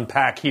lot to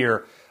unpack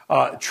here.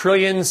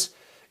 Trillions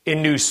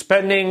in new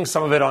spending,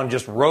 some of it on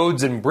just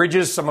roads and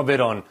bridges, some of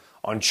it on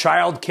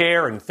child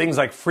care and things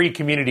like free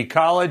community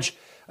college.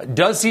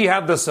 Does he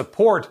have the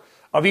support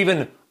of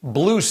even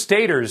blue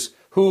staters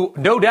who,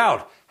 no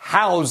doubt,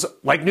 house,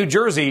 like New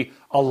Jersey,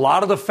 a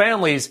lot of the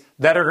families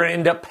that are going to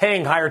end up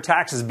paying higher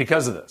taxes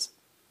because of this?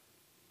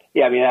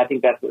 Yeah, I mean, I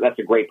think that's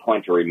a great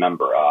point to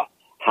remember.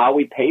 How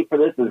we pay for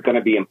this is going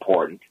to be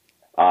important.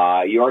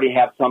 You already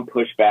have some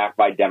pushback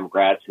by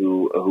Democrats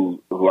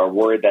who are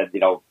worried that, you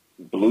know,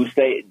 blue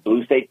state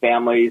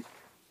families,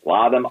 a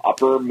lot of them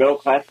upper middle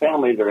class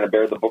families, are going to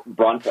bear the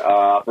brunt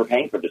for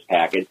paying for this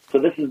package. So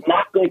this is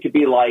not going to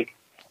be like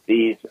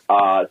these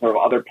sort of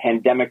other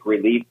pandemic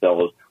relief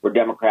bills where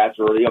Democrats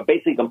were, you know,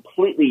 basically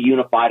completely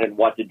unified on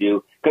what to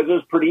do because it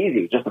was pretty easy.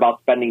 It was just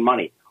about spending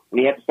money.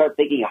 When you have to start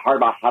thinking hard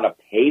about how to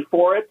pay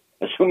for it,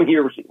 assuming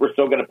we're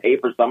still going to pay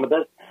for some of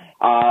this,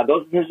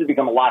 those decisions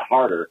become a lot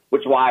harder,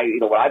 which is why,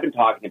 you know, what I've been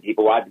talking to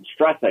people, what I've been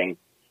stressing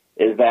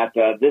is that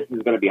this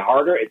is going to be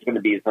harder. It's going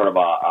to be sort of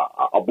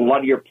a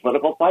bloodier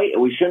political fight,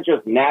 and we shouldn't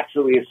just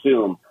naturally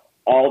assume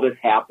all this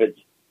happens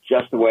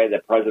just the way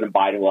that President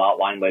Biden will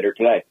outline later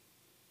today.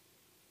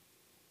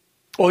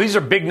 Well, these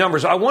are big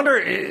numbers. I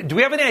wonder, do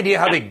we have any idea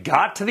how they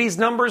got to these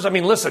numbers? I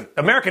mean, listen,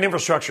 American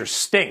infrastructure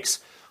stinks.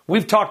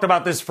 We've talked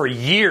about this for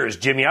years,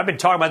 Jimmy. I've been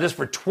talking about this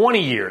for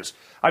 20 years.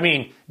 I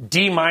mean,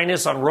 D-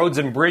 on roads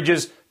and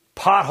bridges,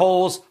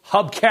 potholes,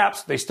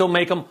 hubcaps, they still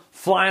make them,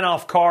 flying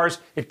off cars.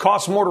 It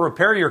costs more to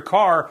repair your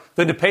car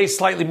than to pay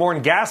slightly more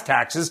in gas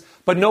taxes,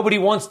 but nobody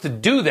wants to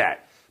do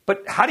that.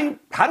 But how do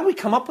we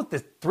come up with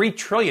the $3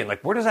 trillion?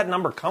 Like, where does that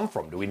number come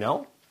from? Do we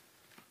know?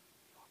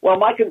 Well,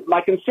 my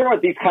concern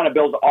with these kind of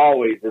bills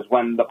always is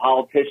when the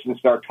politicians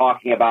start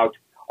talking about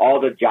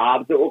all the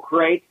jobs it will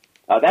create.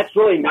 That's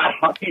really not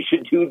how you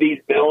should do these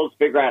bills,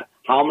 figure out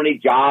how many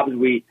jobs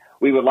we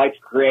would like to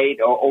create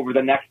over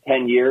the next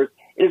 10 years.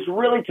 It is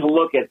really to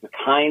look at the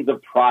kinds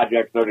of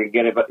projects that are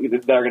going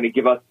to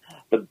give us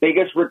the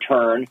biggest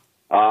return.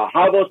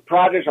 How those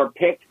projects are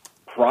picked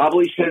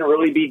probably shouldn't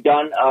really be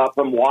done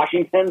from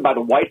Washington by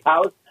the White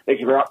House. They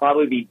should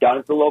probably be done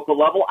at the local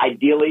level.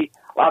 Ideally,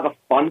 a lot of the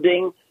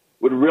funding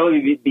would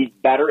really be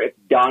better if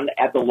done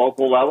at the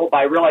local level. But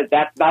I realize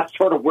that's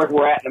sort of where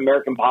we're at in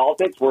American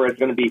politics, where it's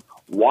going to be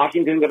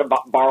Washington going to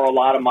borrow a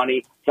lot of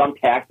money, some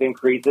tax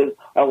increases,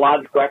 a lot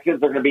of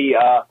corrections are going to be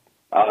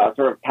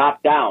sort of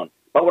top down.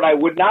 But what I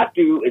would not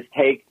do is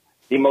take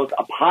the most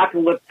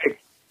apocalyptic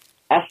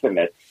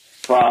estimates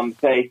from,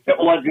 say,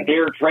 civil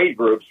engineer trade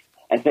groups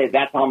and say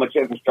that's how much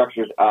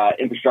infrastructure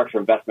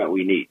investment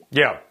we need.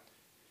 Yeah.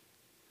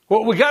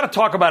 Well, we got to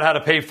talk about how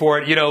to pay for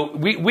it. You know,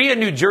 we in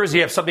New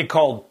Jersey have something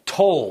called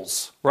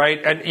tolls, right?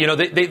 And, you know,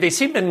 they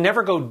seem to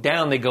never go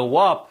down. They go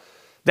up.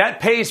 That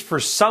pays for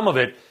some of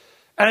it.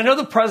 And I know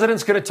the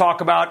president's going to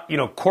talk about, you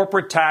know,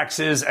 corporate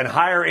taxes and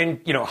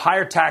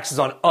higher taxes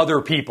on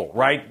other people,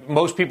 right?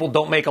 Most people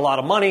don't make a lot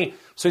of money.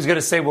 So he's going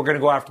to say we're going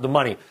to go after the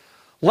money.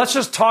 Let's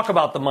just talk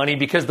about the money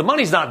because the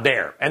money's not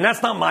there. And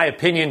that's not my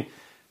opinion.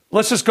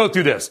 Let's just go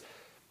through this.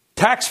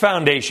 Tax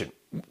Foundation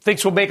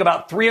thinks we'll make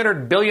about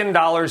 $300 billion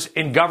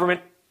in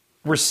government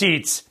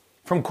receipts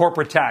from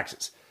corporate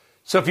taxes.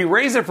 So if you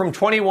raise it from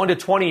 21 to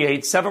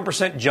 28,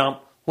 7% jump,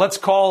 let's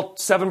call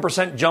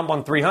 7% jump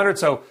on 300.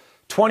 So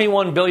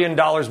 $21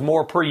 billion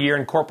more per year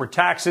in corporate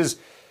taxes.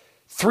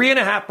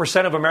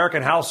 3.5% of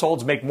American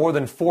households make more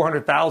than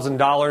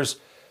 $400,000.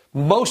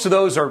 Most of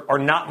those are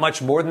not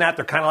much more than that.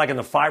 They're kind of like in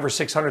the 500,000 or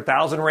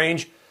 600,000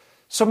 range.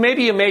 So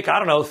maybe you make, I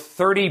don't know,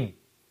 30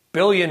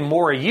 billion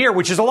more a year,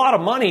 which is a lot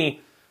of money,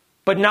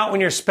 but not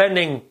when you're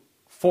spending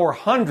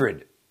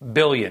 400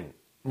 billion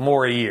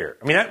more a year.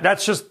 I mean,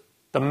 that's just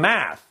the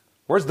math.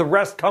 Where's the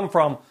rest come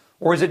from?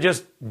 Or is it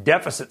just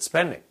deficit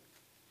spending?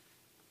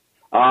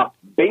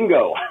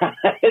 Bingo.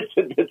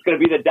 It's going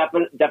to be the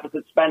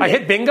deficit spending. I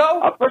hit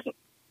bingo?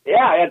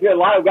 Yeah, we've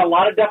got a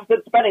lot of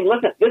deficit spending.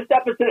 Listen, this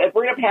deficit, if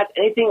we're going to pass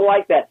anything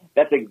like that,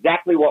 that's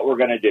exactly what we're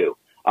going to do.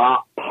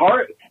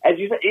 As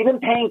you said, even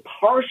paying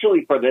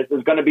partially for this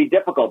is going to be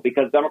difficult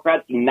because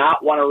Democrats do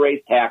not want to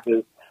raise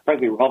taxes.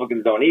 Frankly,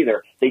 Republicans don't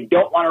either. They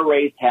don't want to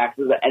raise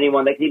taxes at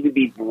anyone that can even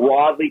be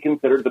broadly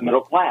considered the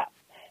middle class.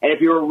 And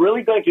if you were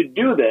really going to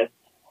do this,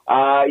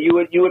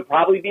 you would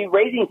probably be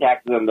raising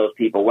taxes on those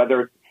people,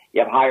 whether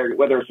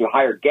it's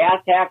higher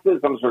gas taxes,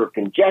 some sort of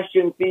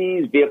congestion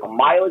fees, vehicle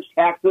mileage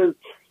taxes,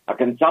 a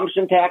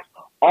consumption tax.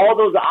 All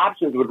those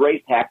options would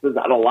raise taxes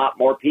on a lot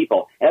more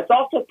people. And it's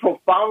also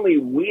profoundly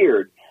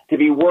weird to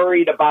be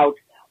worried about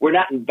we're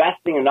not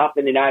investing enough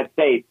in the United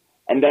States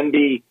and then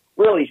be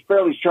really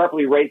fairly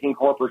sharply raising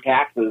corporate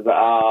taxes,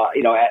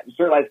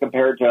 certainly as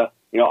compared to,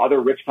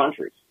 other rich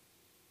countries.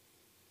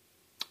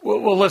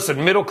 Well,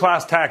 listen,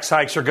 middle-class tax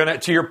hikes are going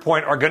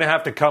to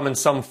have to come in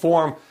some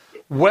form,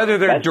 whether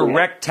they're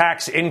direct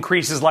tax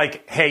increases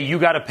like, hey, you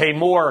got to pay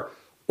more,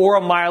 or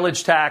a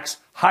mileage tax,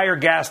 higher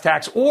gas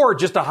tax, or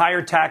just a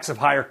higher tax of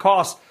higher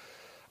costs.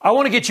 I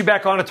want to get you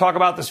back on to talk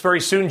about this very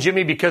soon,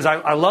 Jimmy, because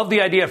I love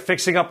the idea of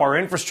fixing up our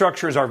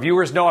infrastructure. As our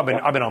viewers know, I've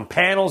been on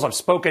panels. I've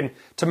spoken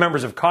to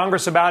members of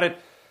Congress about it.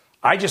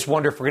 I just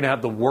wonder if we're going to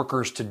have the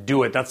workers to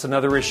do it. That's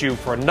another issue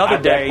for another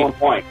day. That's one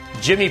point.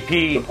 Jimmy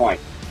P. Good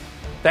point.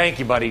 Thank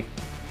you, buddy.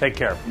 Take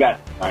care. Yes.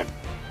 All right.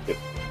 Good.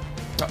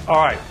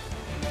 All right.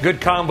 Good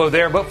combo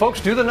there. But,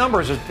 folks, do the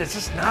numbers. There's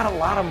just not a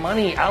lot of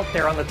money out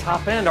there on the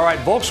top end. All right,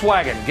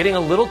 Volkswagen getting a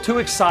little too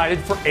excited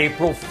for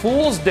April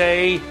Fool's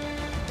Day.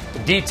 The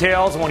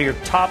details on one of your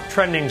top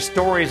trending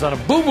stories on a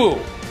boo-boo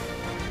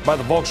by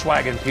the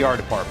Volkswagen PR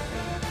department.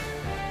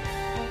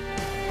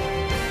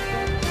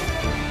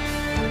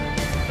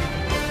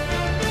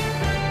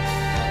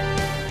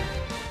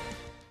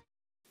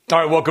 All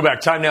right, welcome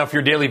back. Time now for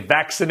your daily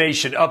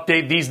vaccination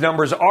update. These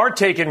numbers are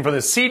taken from the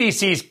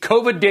CDC's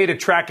COVID data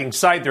tracking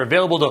site. They're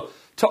available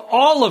to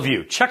all of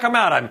you. Check them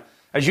out.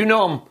 As you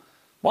know, I'm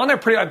on there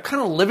I'm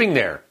kind of living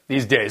there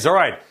these days. All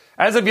right.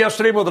 As of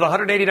yesterday, more than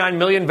 189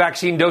 million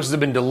vaccine doses have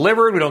been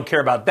delivered. We don't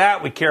care about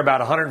that. We care about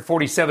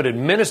 147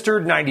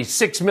 administered.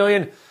 96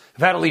 million have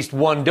had at least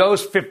one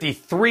dose.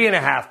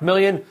 53.5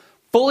 million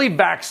fully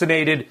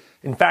vaccinated.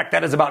 In fact,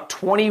 that is about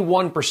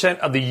 21%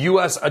 of the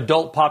U.S.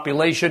 adult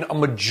population, a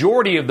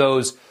majority of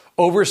those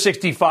over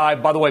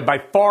 65. By the way, by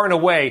far and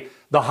away,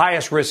 the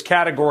highest risk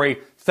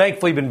category,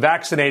 thankfully been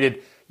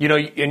vaccinated. You know,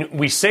 and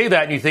we say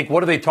that and you think,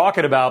 what are they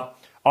talking about?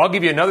 I'll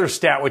give you another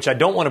stat, which I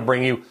don't want to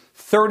bring you.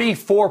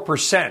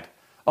 34%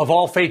 of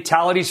all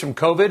fatalities from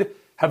COVID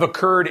have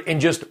occurred in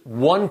just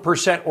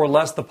 1% or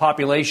less the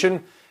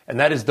population. And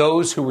that is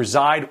those who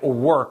reside or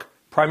work,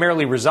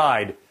 primarily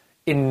reside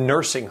in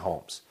nursing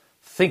homes.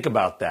 Think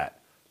about that.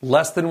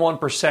 Less than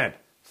 1%,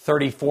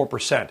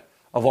 34%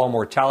 of all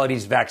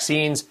mortalities.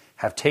 Vaccines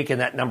have taken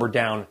that number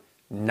down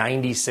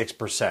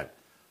 96%.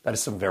 That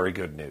is some very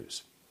good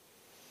news.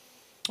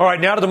 All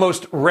right, now to the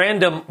most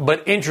random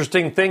but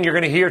interesting thing you're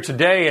going to hear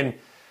today. And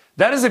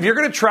That is, if you're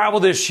going to travel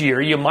this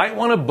year, you might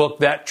want to book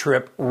that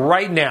trip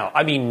right now.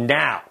 I mean,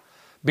 now.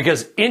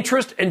 Because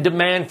interest and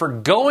demand for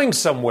going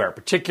somewhere,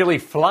 particularly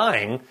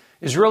flying,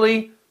 is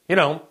really,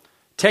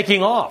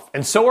 taking off.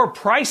 And so are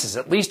prices,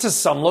 at least to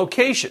some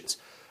locations.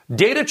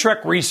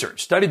 DataTrek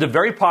Research studied the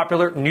very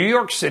popular New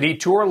York City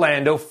to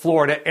Orlando,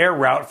 Florida air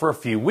route for a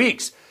few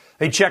weeks.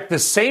 They checked the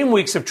same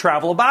weeks of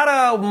travel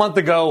about a month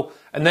ago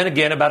and then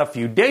again about a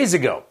few days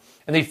ago.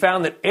 And they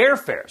found that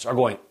airfares are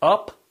going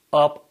up,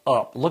 up,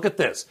 up. Look at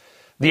this.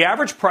 The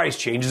average price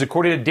changes,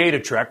 according to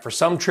DataTrek, for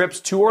some trips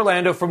to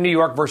Orlando from New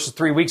York versus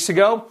 3 weeks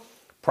ago.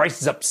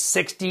 Price is up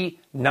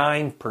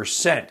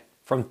 69%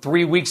 from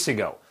 3 weeks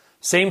ago.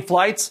 Same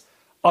flights,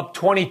 up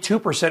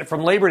 22%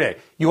 from Labor Day.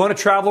 You want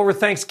to travel over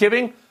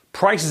Thanksgiving?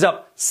 Price is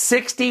up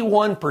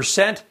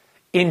 61%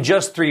 in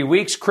just 3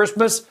 weeks.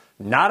 Christmas,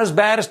 not as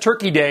bad as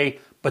Turkey Day,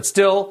 but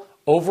still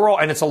overall,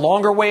 and it's a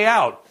longer way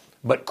out.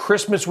 But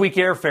Christmas week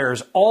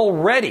airfares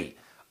already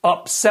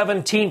up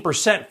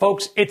 17%.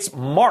 Folks, it's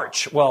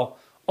March. Well,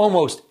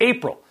 almost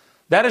April.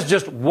 That is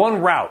just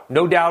one route.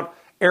 No doubt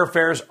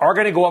airfares are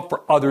going to go up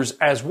for others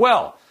as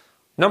well.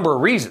 Number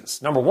of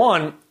reasons. Number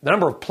one, the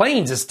number of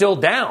planes is still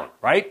down,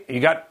 right? You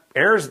got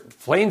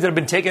planes that have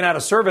been taken out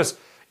of service,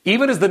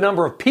 even as the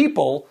number of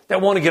people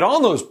that want to get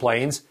on those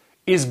planes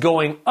is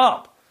going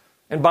up.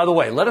 And by the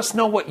way, let us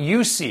know what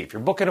you see. If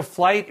you're booking a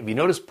flight, if you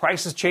notice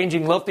prices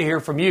changing, love to hear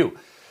from you.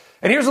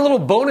 And here's a little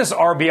bonus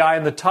RBI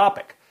on the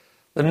topic.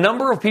 The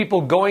number of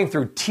people going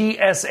through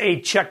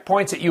TSA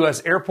checkpoints at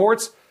U.S.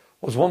 airports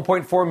was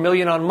 1.4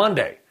 million on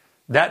Monday.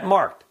 That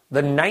marked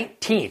the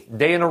 19th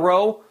day in a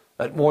row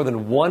that more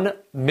than 1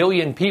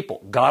 million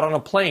people got on a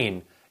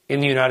plane in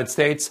the United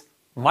States.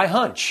 My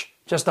hunch,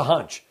 just a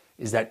hunch,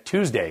 is that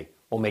Tuesday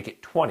will make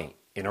it 20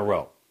 in a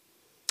row.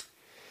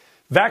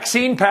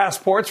 Vaccine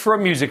passports for a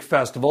music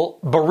festival,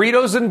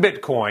 burritos and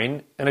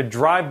Bitcoin, and a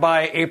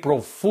drive-by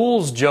April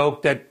Fool's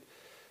joke that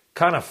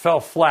kind of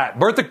fell flat.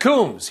 Bertha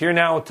Coombs here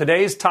now with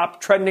today's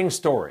top trending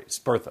stories.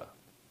 Bertha.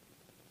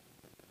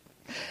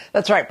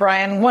 That's right,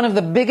 Brian. One of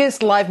the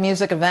biggest live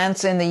music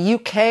events in the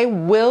UK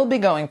will be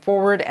going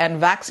forward, and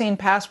vaccine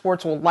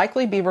passports will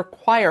likely be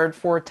required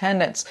for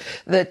attendance.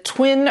 The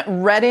twin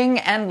Reading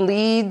and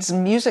Leeds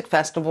music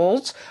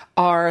festivals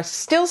are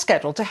still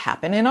scheduled to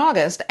happen in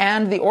August,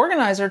 and the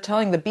organizer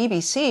telling the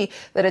BBC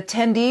that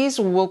attendees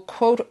will,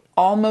 quote,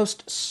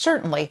 almost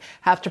certainly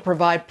have to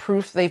provide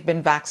proof they've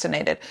been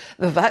vaccinated.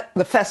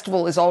 The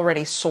festival is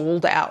already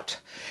sold out.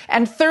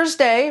 And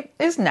Thursday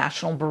is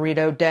National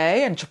Burrito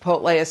Day, and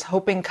Chipotle is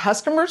hoping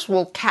customers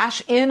will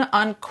cash in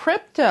on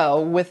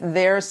crypto with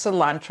their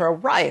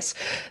cilantro rice.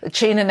 The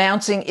chain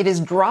announcing it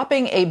is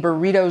dropping a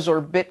burritos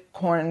or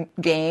Bitcoin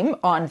game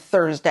on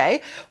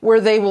Thursday,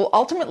 where they will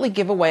ultimately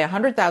give away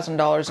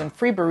 $100,000 in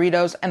free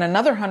burritos and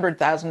another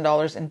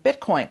 $100,000 in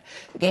Bitcoin.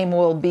 The game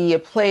will be a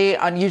play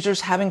on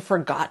users having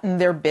forgotten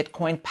their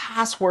Bitcoin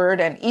password,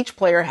 and each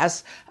player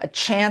has a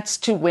chance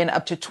to win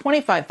up to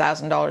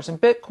 $25,000 in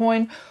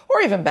Bitcoin,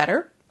 or even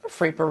better, a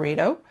free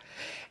burrito.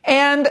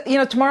 And,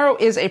 tomorrow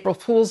is April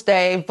Fool's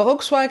Day.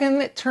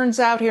 Volkswagen, it turns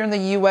out here in the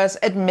U.S.,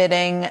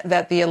 admitting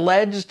that the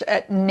alleged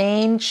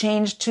name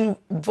change to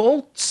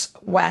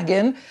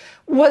Volkswagen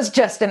was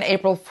just an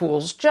April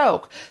Fool's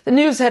joke. The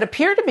news had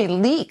appeared to be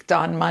leaked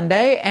on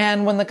Monday,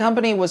 and when the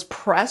company was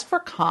pressed for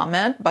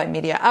comment by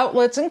media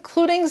outlets,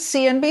 including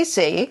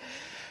CNBC,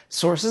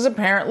 sources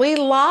apparently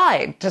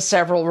lied to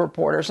several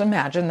reporters.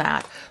 Imagine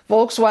that.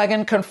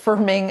 Volkswagen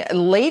confirming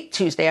late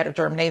Tuesday out of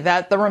Germany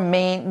that the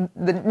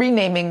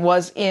renaming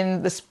was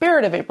in the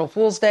spirit of April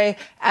Fool's Day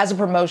as a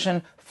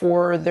promotion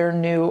for their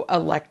new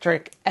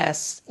electric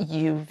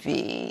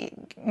SUV.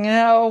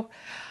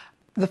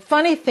 The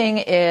funny thing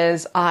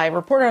is, I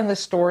reported on this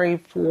story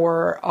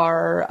for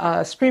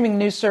our streaming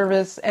news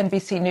service,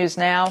 NBC News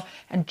Now,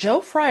 and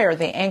Joe Fryer,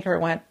 the anchor,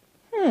 went,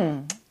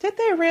 did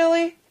they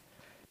really?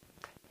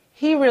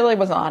 He really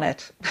was on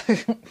it.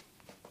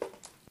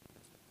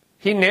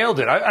 He nailed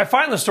it. I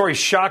find the story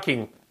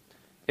shocking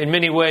in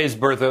many ways,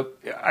 Bertha.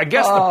 I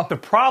guess the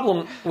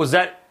problem was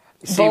that,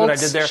 see what I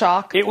did there?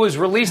 Shock. It was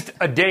released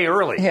a day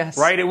early, yes.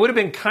 Right? It would have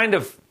been kind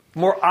of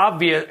more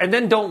obvious. And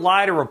then don't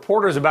lie to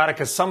reporters about it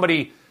because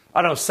somebody,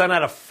 sent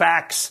out a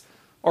fax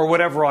or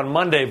whatever on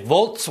Monday.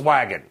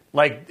 Volkswagen.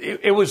 Like,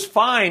 it was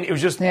fine. It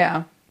was just,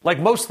 like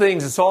most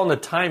things, it's all in the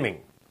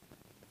timing.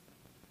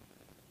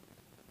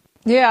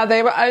 Yeah,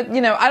 they were. I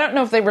don't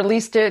know if they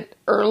released it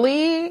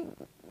early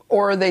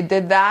or they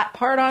did that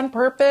part on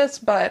purpose,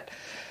 but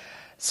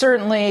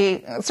certainly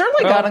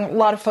got a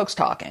lot of folks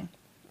talking.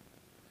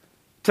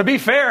 To be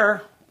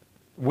fair,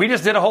 we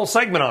just did a whole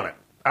segment on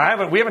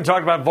it. We haven't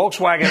talked about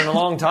Volkswagen in a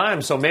long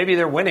time, so maybe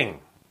they're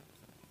winning.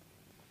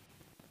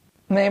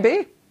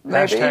 Maybe.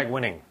 Hashtag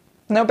winning.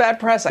 No bad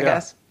press, I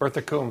guess.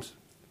 Bertha Coombs.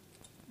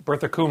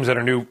 Bertha Coombs and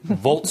her new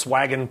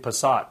Volkswagen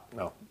Passat.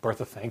 No,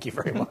 Bertha, thank you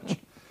very much.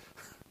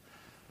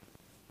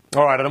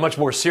 All right, on a much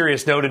more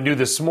serious note, and new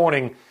this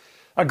morning,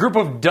 a group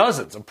of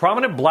dozens of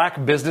prominent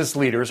black business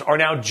leaders are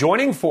now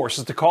joining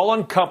forces to call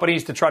on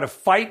companies to try to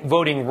fight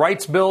voting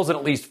rights bills in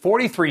at least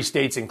 43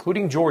 states,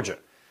 including Georgia.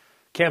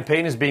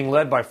 Campaign is being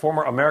led by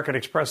former American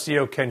Express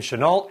CEO Ken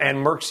Chenault and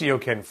Merck CEO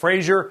Ken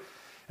Frazier,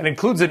 and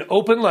includes an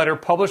open letter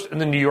published in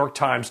the New York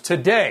Times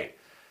today.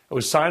 It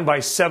was signed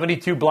by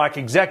 72 black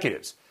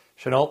executives.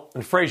 Chenault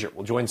and Frazier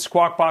will join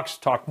Squawk Box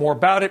to talk more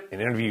about it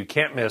in an interview you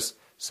can't miss,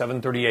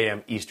 7:30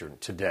 a.m. Eastern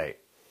today.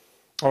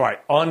 All right,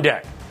 on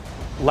deck,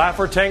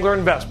 Laffer Tangler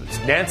Investments.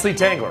 Nancy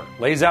Tangler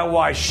lays out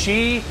why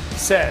she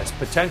says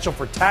potential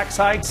for tax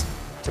hikes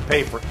to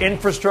pay for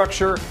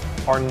infrastructure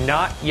are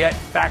not yet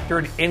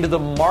factored into the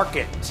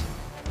market.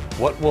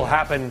 What will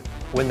happen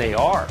when they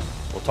are?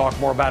 We'll talk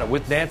more about it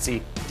with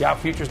Nancy. Dow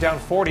futures down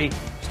 40.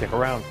 Stick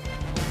around.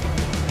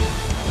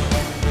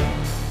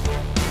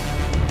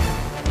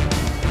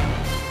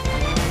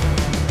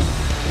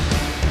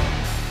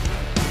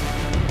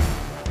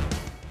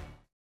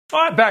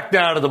 All right, back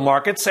now to the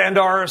markets and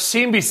our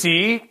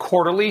CNBC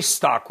quarterly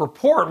stock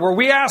report, where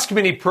we ask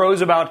many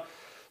pros about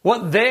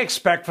what they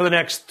expect for the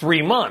next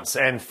 3 months.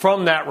 And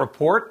from that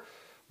report,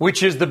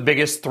 which is the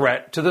biggest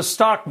threat to the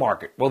stock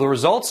market? Well, the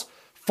results,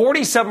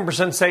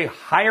 47% say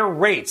higher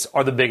rates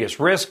are the biggest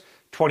risk.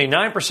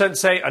 29%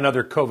 say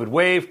another COVID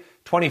wave.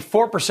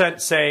 24%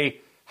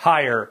 say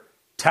higher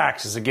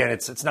taxes. Again,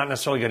 it's not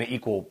necessarily going to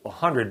equal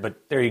 100, but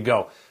there you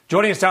go.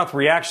 Joining us now with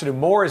reaction to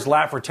more is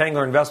Laffer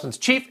Tangler Investments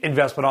Chief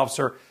Investment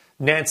Officer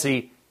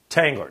Nancy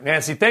Tangler.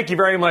 Nancy, thank you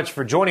very much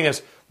for joining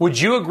us.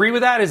 Would you agree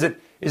with that? Is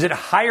it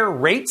higher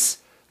rates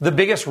the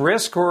biggest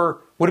risk,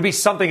 or would it be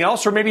something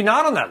else, or maybe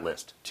not on that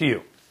list to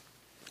you?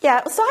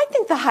 Yeah, so I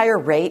think the higher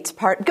rates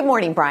part. Good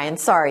morning, Brian.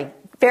 Sorry.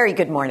 Very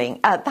good morning.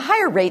 The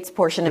higher rates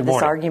portion of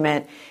this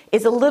argument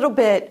is a little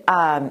bit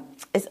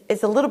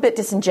is a little bit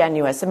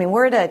disingenuous. I mean,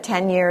 we're at a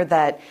 10-year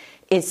that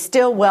is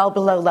still well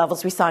below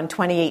levels we saw in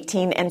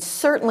 2018, and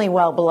certainly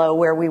well below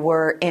where we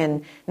were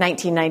in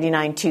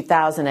 1999,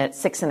 2000 at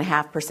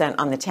 6.5%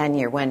 on the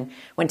 10-year when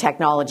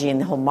technology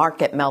and the whole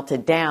market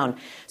melted down.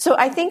 So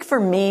I think for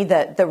me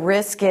that the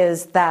risk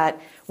is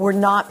that we're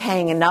not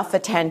paying enough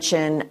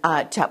attention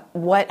to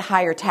what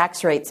higher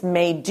tax rates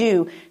may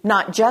do,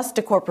 not just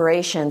to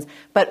corporations,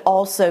 but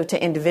also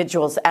to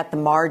individuals at the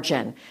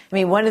margin. I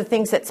mean, one of the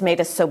things that's made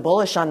us so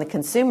bullish on the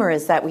consumer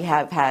is that we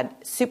have had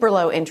super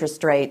low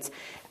interest rates.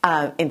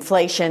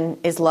 Inflation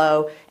is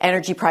low,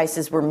 energy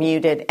prices were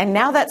muted, and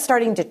now that's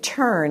starting to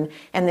turn,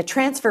 and the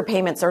transfer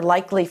payments are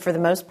likely for the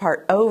most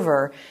part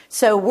over.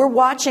 So we're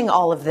watching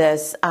all of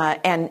this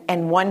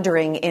and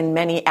wondering in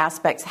many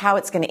aspects how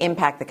it's going to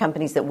impact the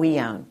companies that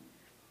we own.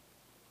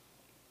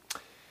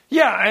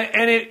 Yeah,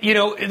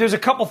 and there's a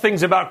couple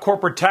things about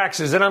corporate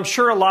taxes, and I'm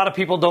sure a lot of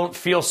people don't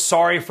feel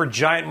sorry for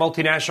giant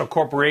multinational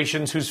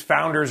corporations whose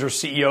founders or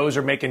CEOs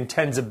are making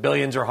tens of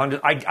billions or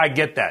hundreds. I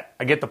get that.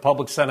 I get the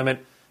public sentiment.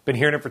 Been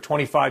hearing it for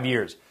 25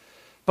 years.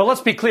 But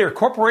let's be clear,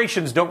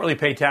 corporations don't really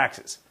pay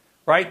taxes,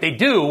 right? They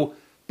do,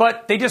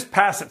 but they just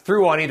pass it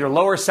through on either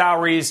lower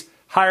salaries,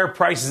 higher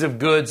prices of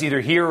goods, either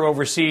here or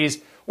overseas,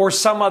 or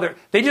some other.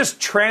 They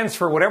just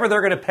transfer whatever they're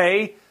going to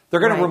pay,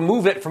 they're going to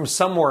remove it from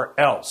somewhere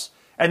else.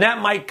 And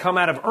that might come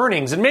out of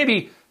earnings. And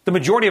maybe the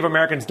majority of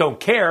Americans don't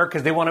care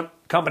because they want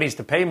companies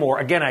to pay more.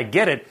 Again, I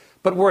get it,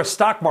 but we're a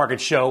stock market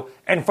show.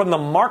 And from the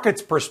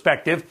market's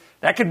perspective,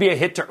 that could be a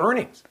hit to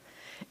earnings.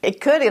 It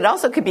could. It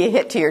also could be a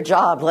hit to your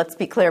job. Let's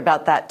be clear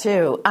about that,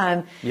 too.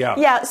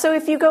 Yeah. So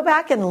if you go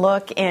back and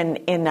look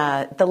in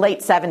the late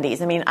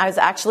 70s, I mean, I was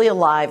actually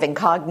alive and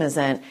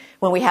cognizant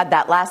when we had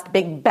that last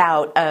big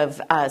bout of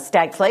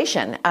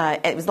stagflation.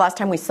 It was the last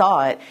time we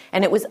saw it,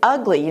 and it was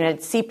ugly.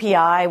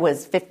 CPI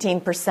was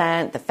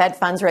 15%. The Fed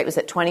funds rate was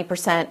at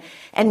 20%.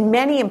 And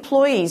many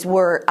employees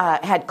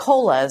had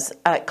COLAs,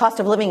 cost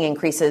of living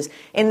increases,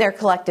 in their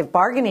collective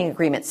bargaining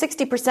agreement.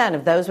 60%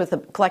 of those with a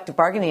collective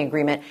bargaining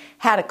agreement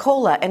had a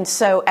COLA. And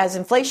so as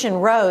inflation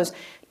rose,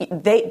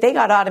 they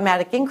got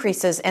automatic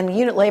increases, and the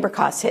unit labor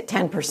costs hit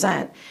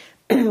 10%.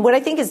 What I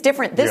think is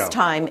different this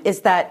time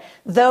is that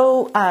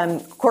though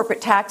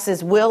corporate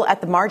taxes will at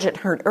the margin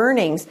hurt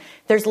earnings,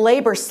 there's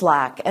labor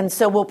slack. And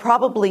so we'll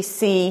probably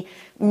see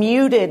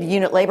muted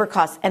unit labor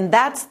costs. And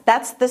that's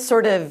the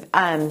sort of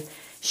the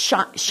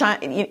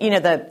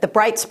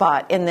bright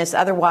spot in this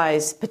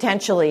otherwise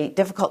potentially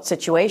difficult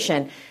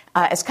situation.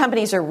 As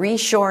companies are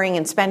reshoring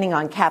and spending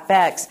on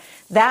CapEx,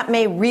 that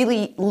may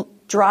really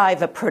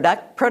drive a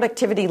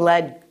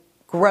productivity-led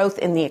growth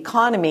in the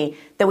economy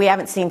that we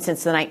haven't seen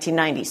since the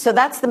 1990s. So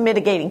that's the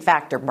mitigating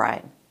factor,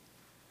 Brian.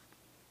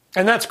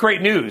 And that's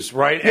great news,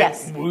 right?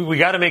 Yes. And we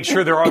got to make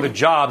sure there are the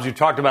jobs. You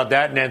talked about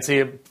that,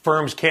 Nancy.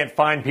 Firms can't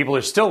find people.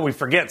 There's still, we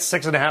forget,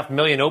 6.5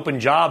 million open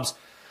jobs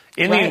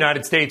in the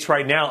United States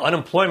right now.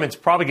 Unemployment's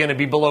probably going to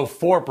be below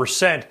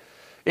 4%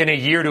 in a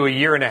year to a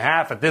year and a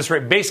half at this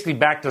rate, basically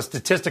back to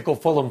statistical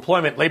full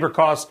employment. Labor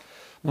costs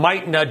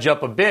might nudge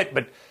up a bit.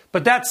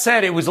 But that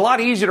said, it was a lot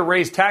easier to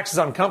raise taxes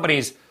on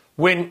companies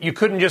when you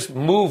couldn't just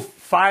move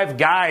 5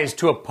 guys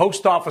to a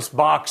post office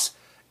box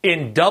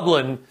in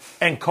Dublin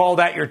and call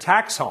that your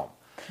tax home.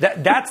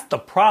 That's the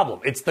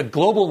problem. It's the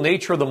global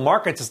nature of the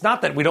markets. It's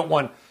not that we don't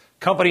want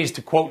companies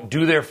to, quote,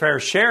 do their fair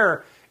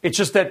share. It's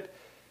just that,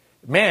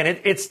 man,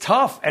 it's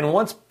tough.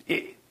 And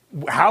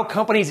how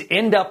companies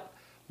end up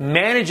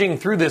managing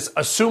through this,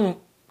 assume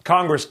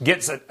Congress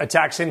gets a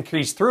tax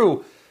increase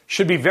through,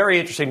 should be very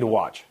interesting to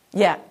watch.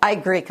 Yeah, I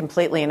agree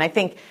completely. And I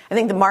think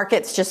the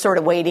market's just sort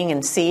of waiting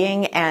and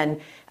seeing, and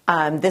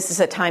this is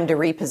a time to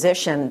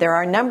reposition. There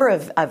are a number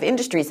of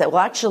industries that will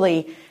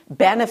actually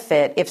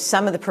benefit if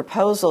some of the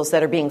proposals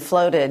that are being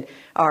floated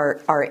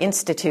are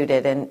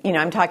instituted. And,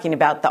 I'm talking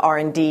about the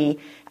R&D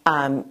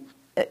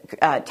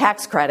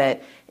tax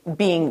credit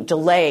being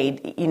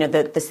delayed,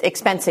 the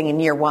expensing in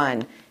year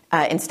one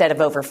instead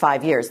of over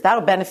 5 years.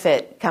 That'll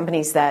benefit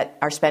companies that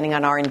are spending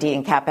on R&D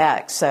and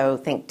CapEx. So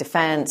think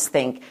defense,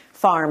 think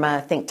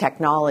pharma, think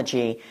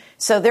technology.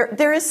 So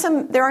there are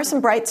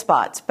some bright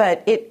spots,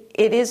 but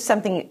it is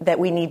something that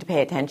we need to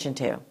pay attention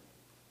to.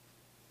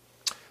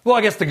 Well,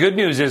 I guess the good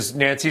news is,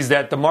 Nancy, is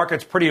that the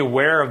market's pretty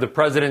aware of the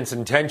president's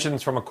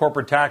intentions from a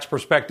corporate tax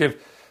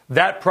perspective.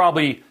 That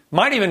probably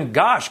might even,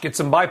 get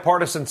some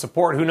bipartisan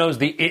support. Who knows?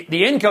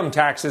 The income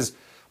taxes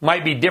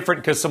might be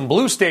different because some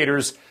blue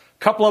staters, a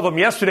couple of them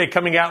yesterday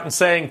coming out and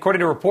saying, according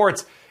to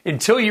reports,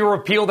 until you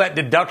repeal that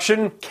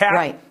deduction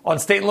cap on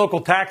state and local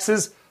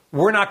taxes,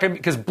 we're not going to,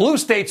 because blue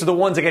states are the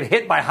ones that get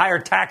hit by higher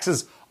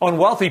taxes on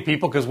wealthy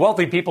people, because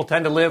wealthy people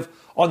tend to live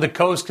on the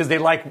coast because they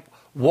like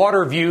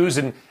water views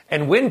and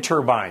wind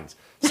turbines.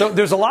 So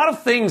there's a lot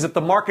of things that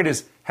the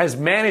market has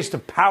managed to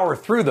power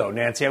through, though,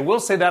 Nancy. I will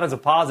say that as a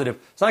positive.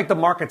 It's not like the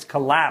market's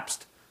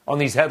collapsed on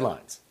these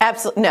headlines.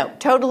 Absolutely. No,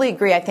 totally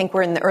agree. I think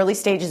we're in the early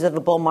stages of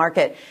the bull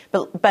market,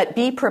 but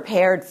be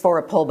prepared for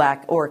a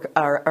pullback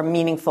or a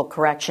meaningful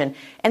correction.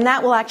 And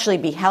that will actually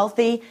be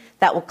healthy.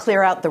 That will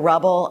clear out the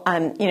rubble.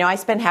 I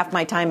spend half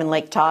my time in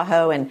Lake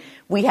Tahoe, and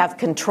we have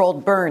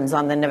controlled burns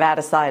on the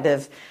Nevada side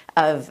of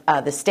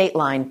the state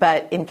line.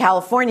 But in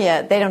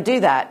California, they don't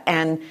do that.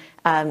 And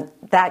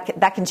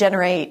that can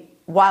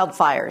generate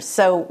wildfires.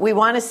 So we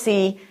want to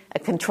see a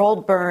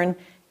controlled burn,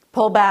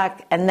 pull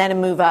back, and then a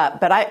move up.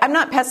 But I'm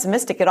not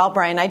pessimistic at all,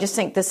 Brian. I just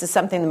think this is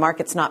something the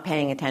market's not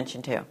paying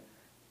attention to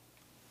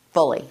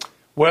fully.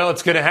 Well,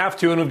 it's going to have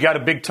to, and we've got a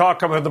big talk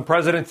coming with the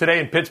president today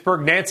in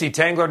Pittsburgh. Nancy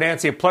Tangler.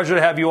 Nancy, a pleasure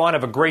to have you on.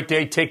 Have a great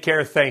day. Take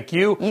care. Thank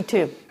you. You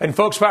too. And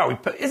folks, wow,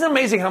 isn't it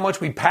amazing how much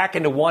we pack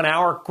into 1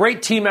 hour?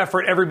 Great team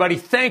effort, everybody.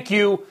 Thank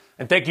you,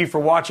 and thank you for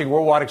watching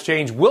Worldwide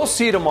Exchange. We'll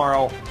see you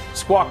tomorrow.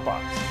 Squawk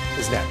Box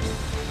is next.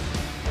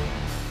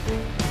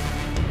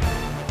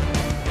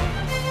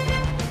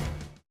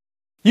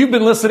 You've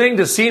been listening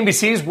to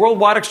CNBC's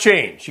Worldwide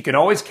Exchange. You can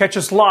always catch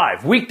us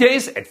live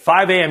weekdays at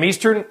 5 a.m.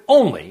 Eastern,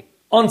 only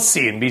on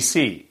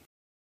CNBC.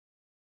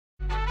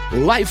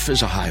 Life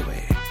is a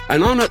highway,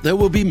 and on it there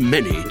will be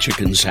many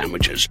chicken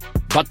sandwiches.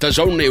 But there's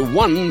only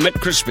one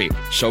McCrispy.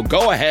 So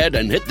go ahead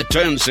and hit the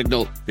turn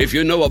signal if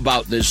you know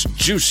about this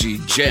juicy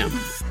gem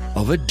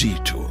of a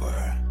detour.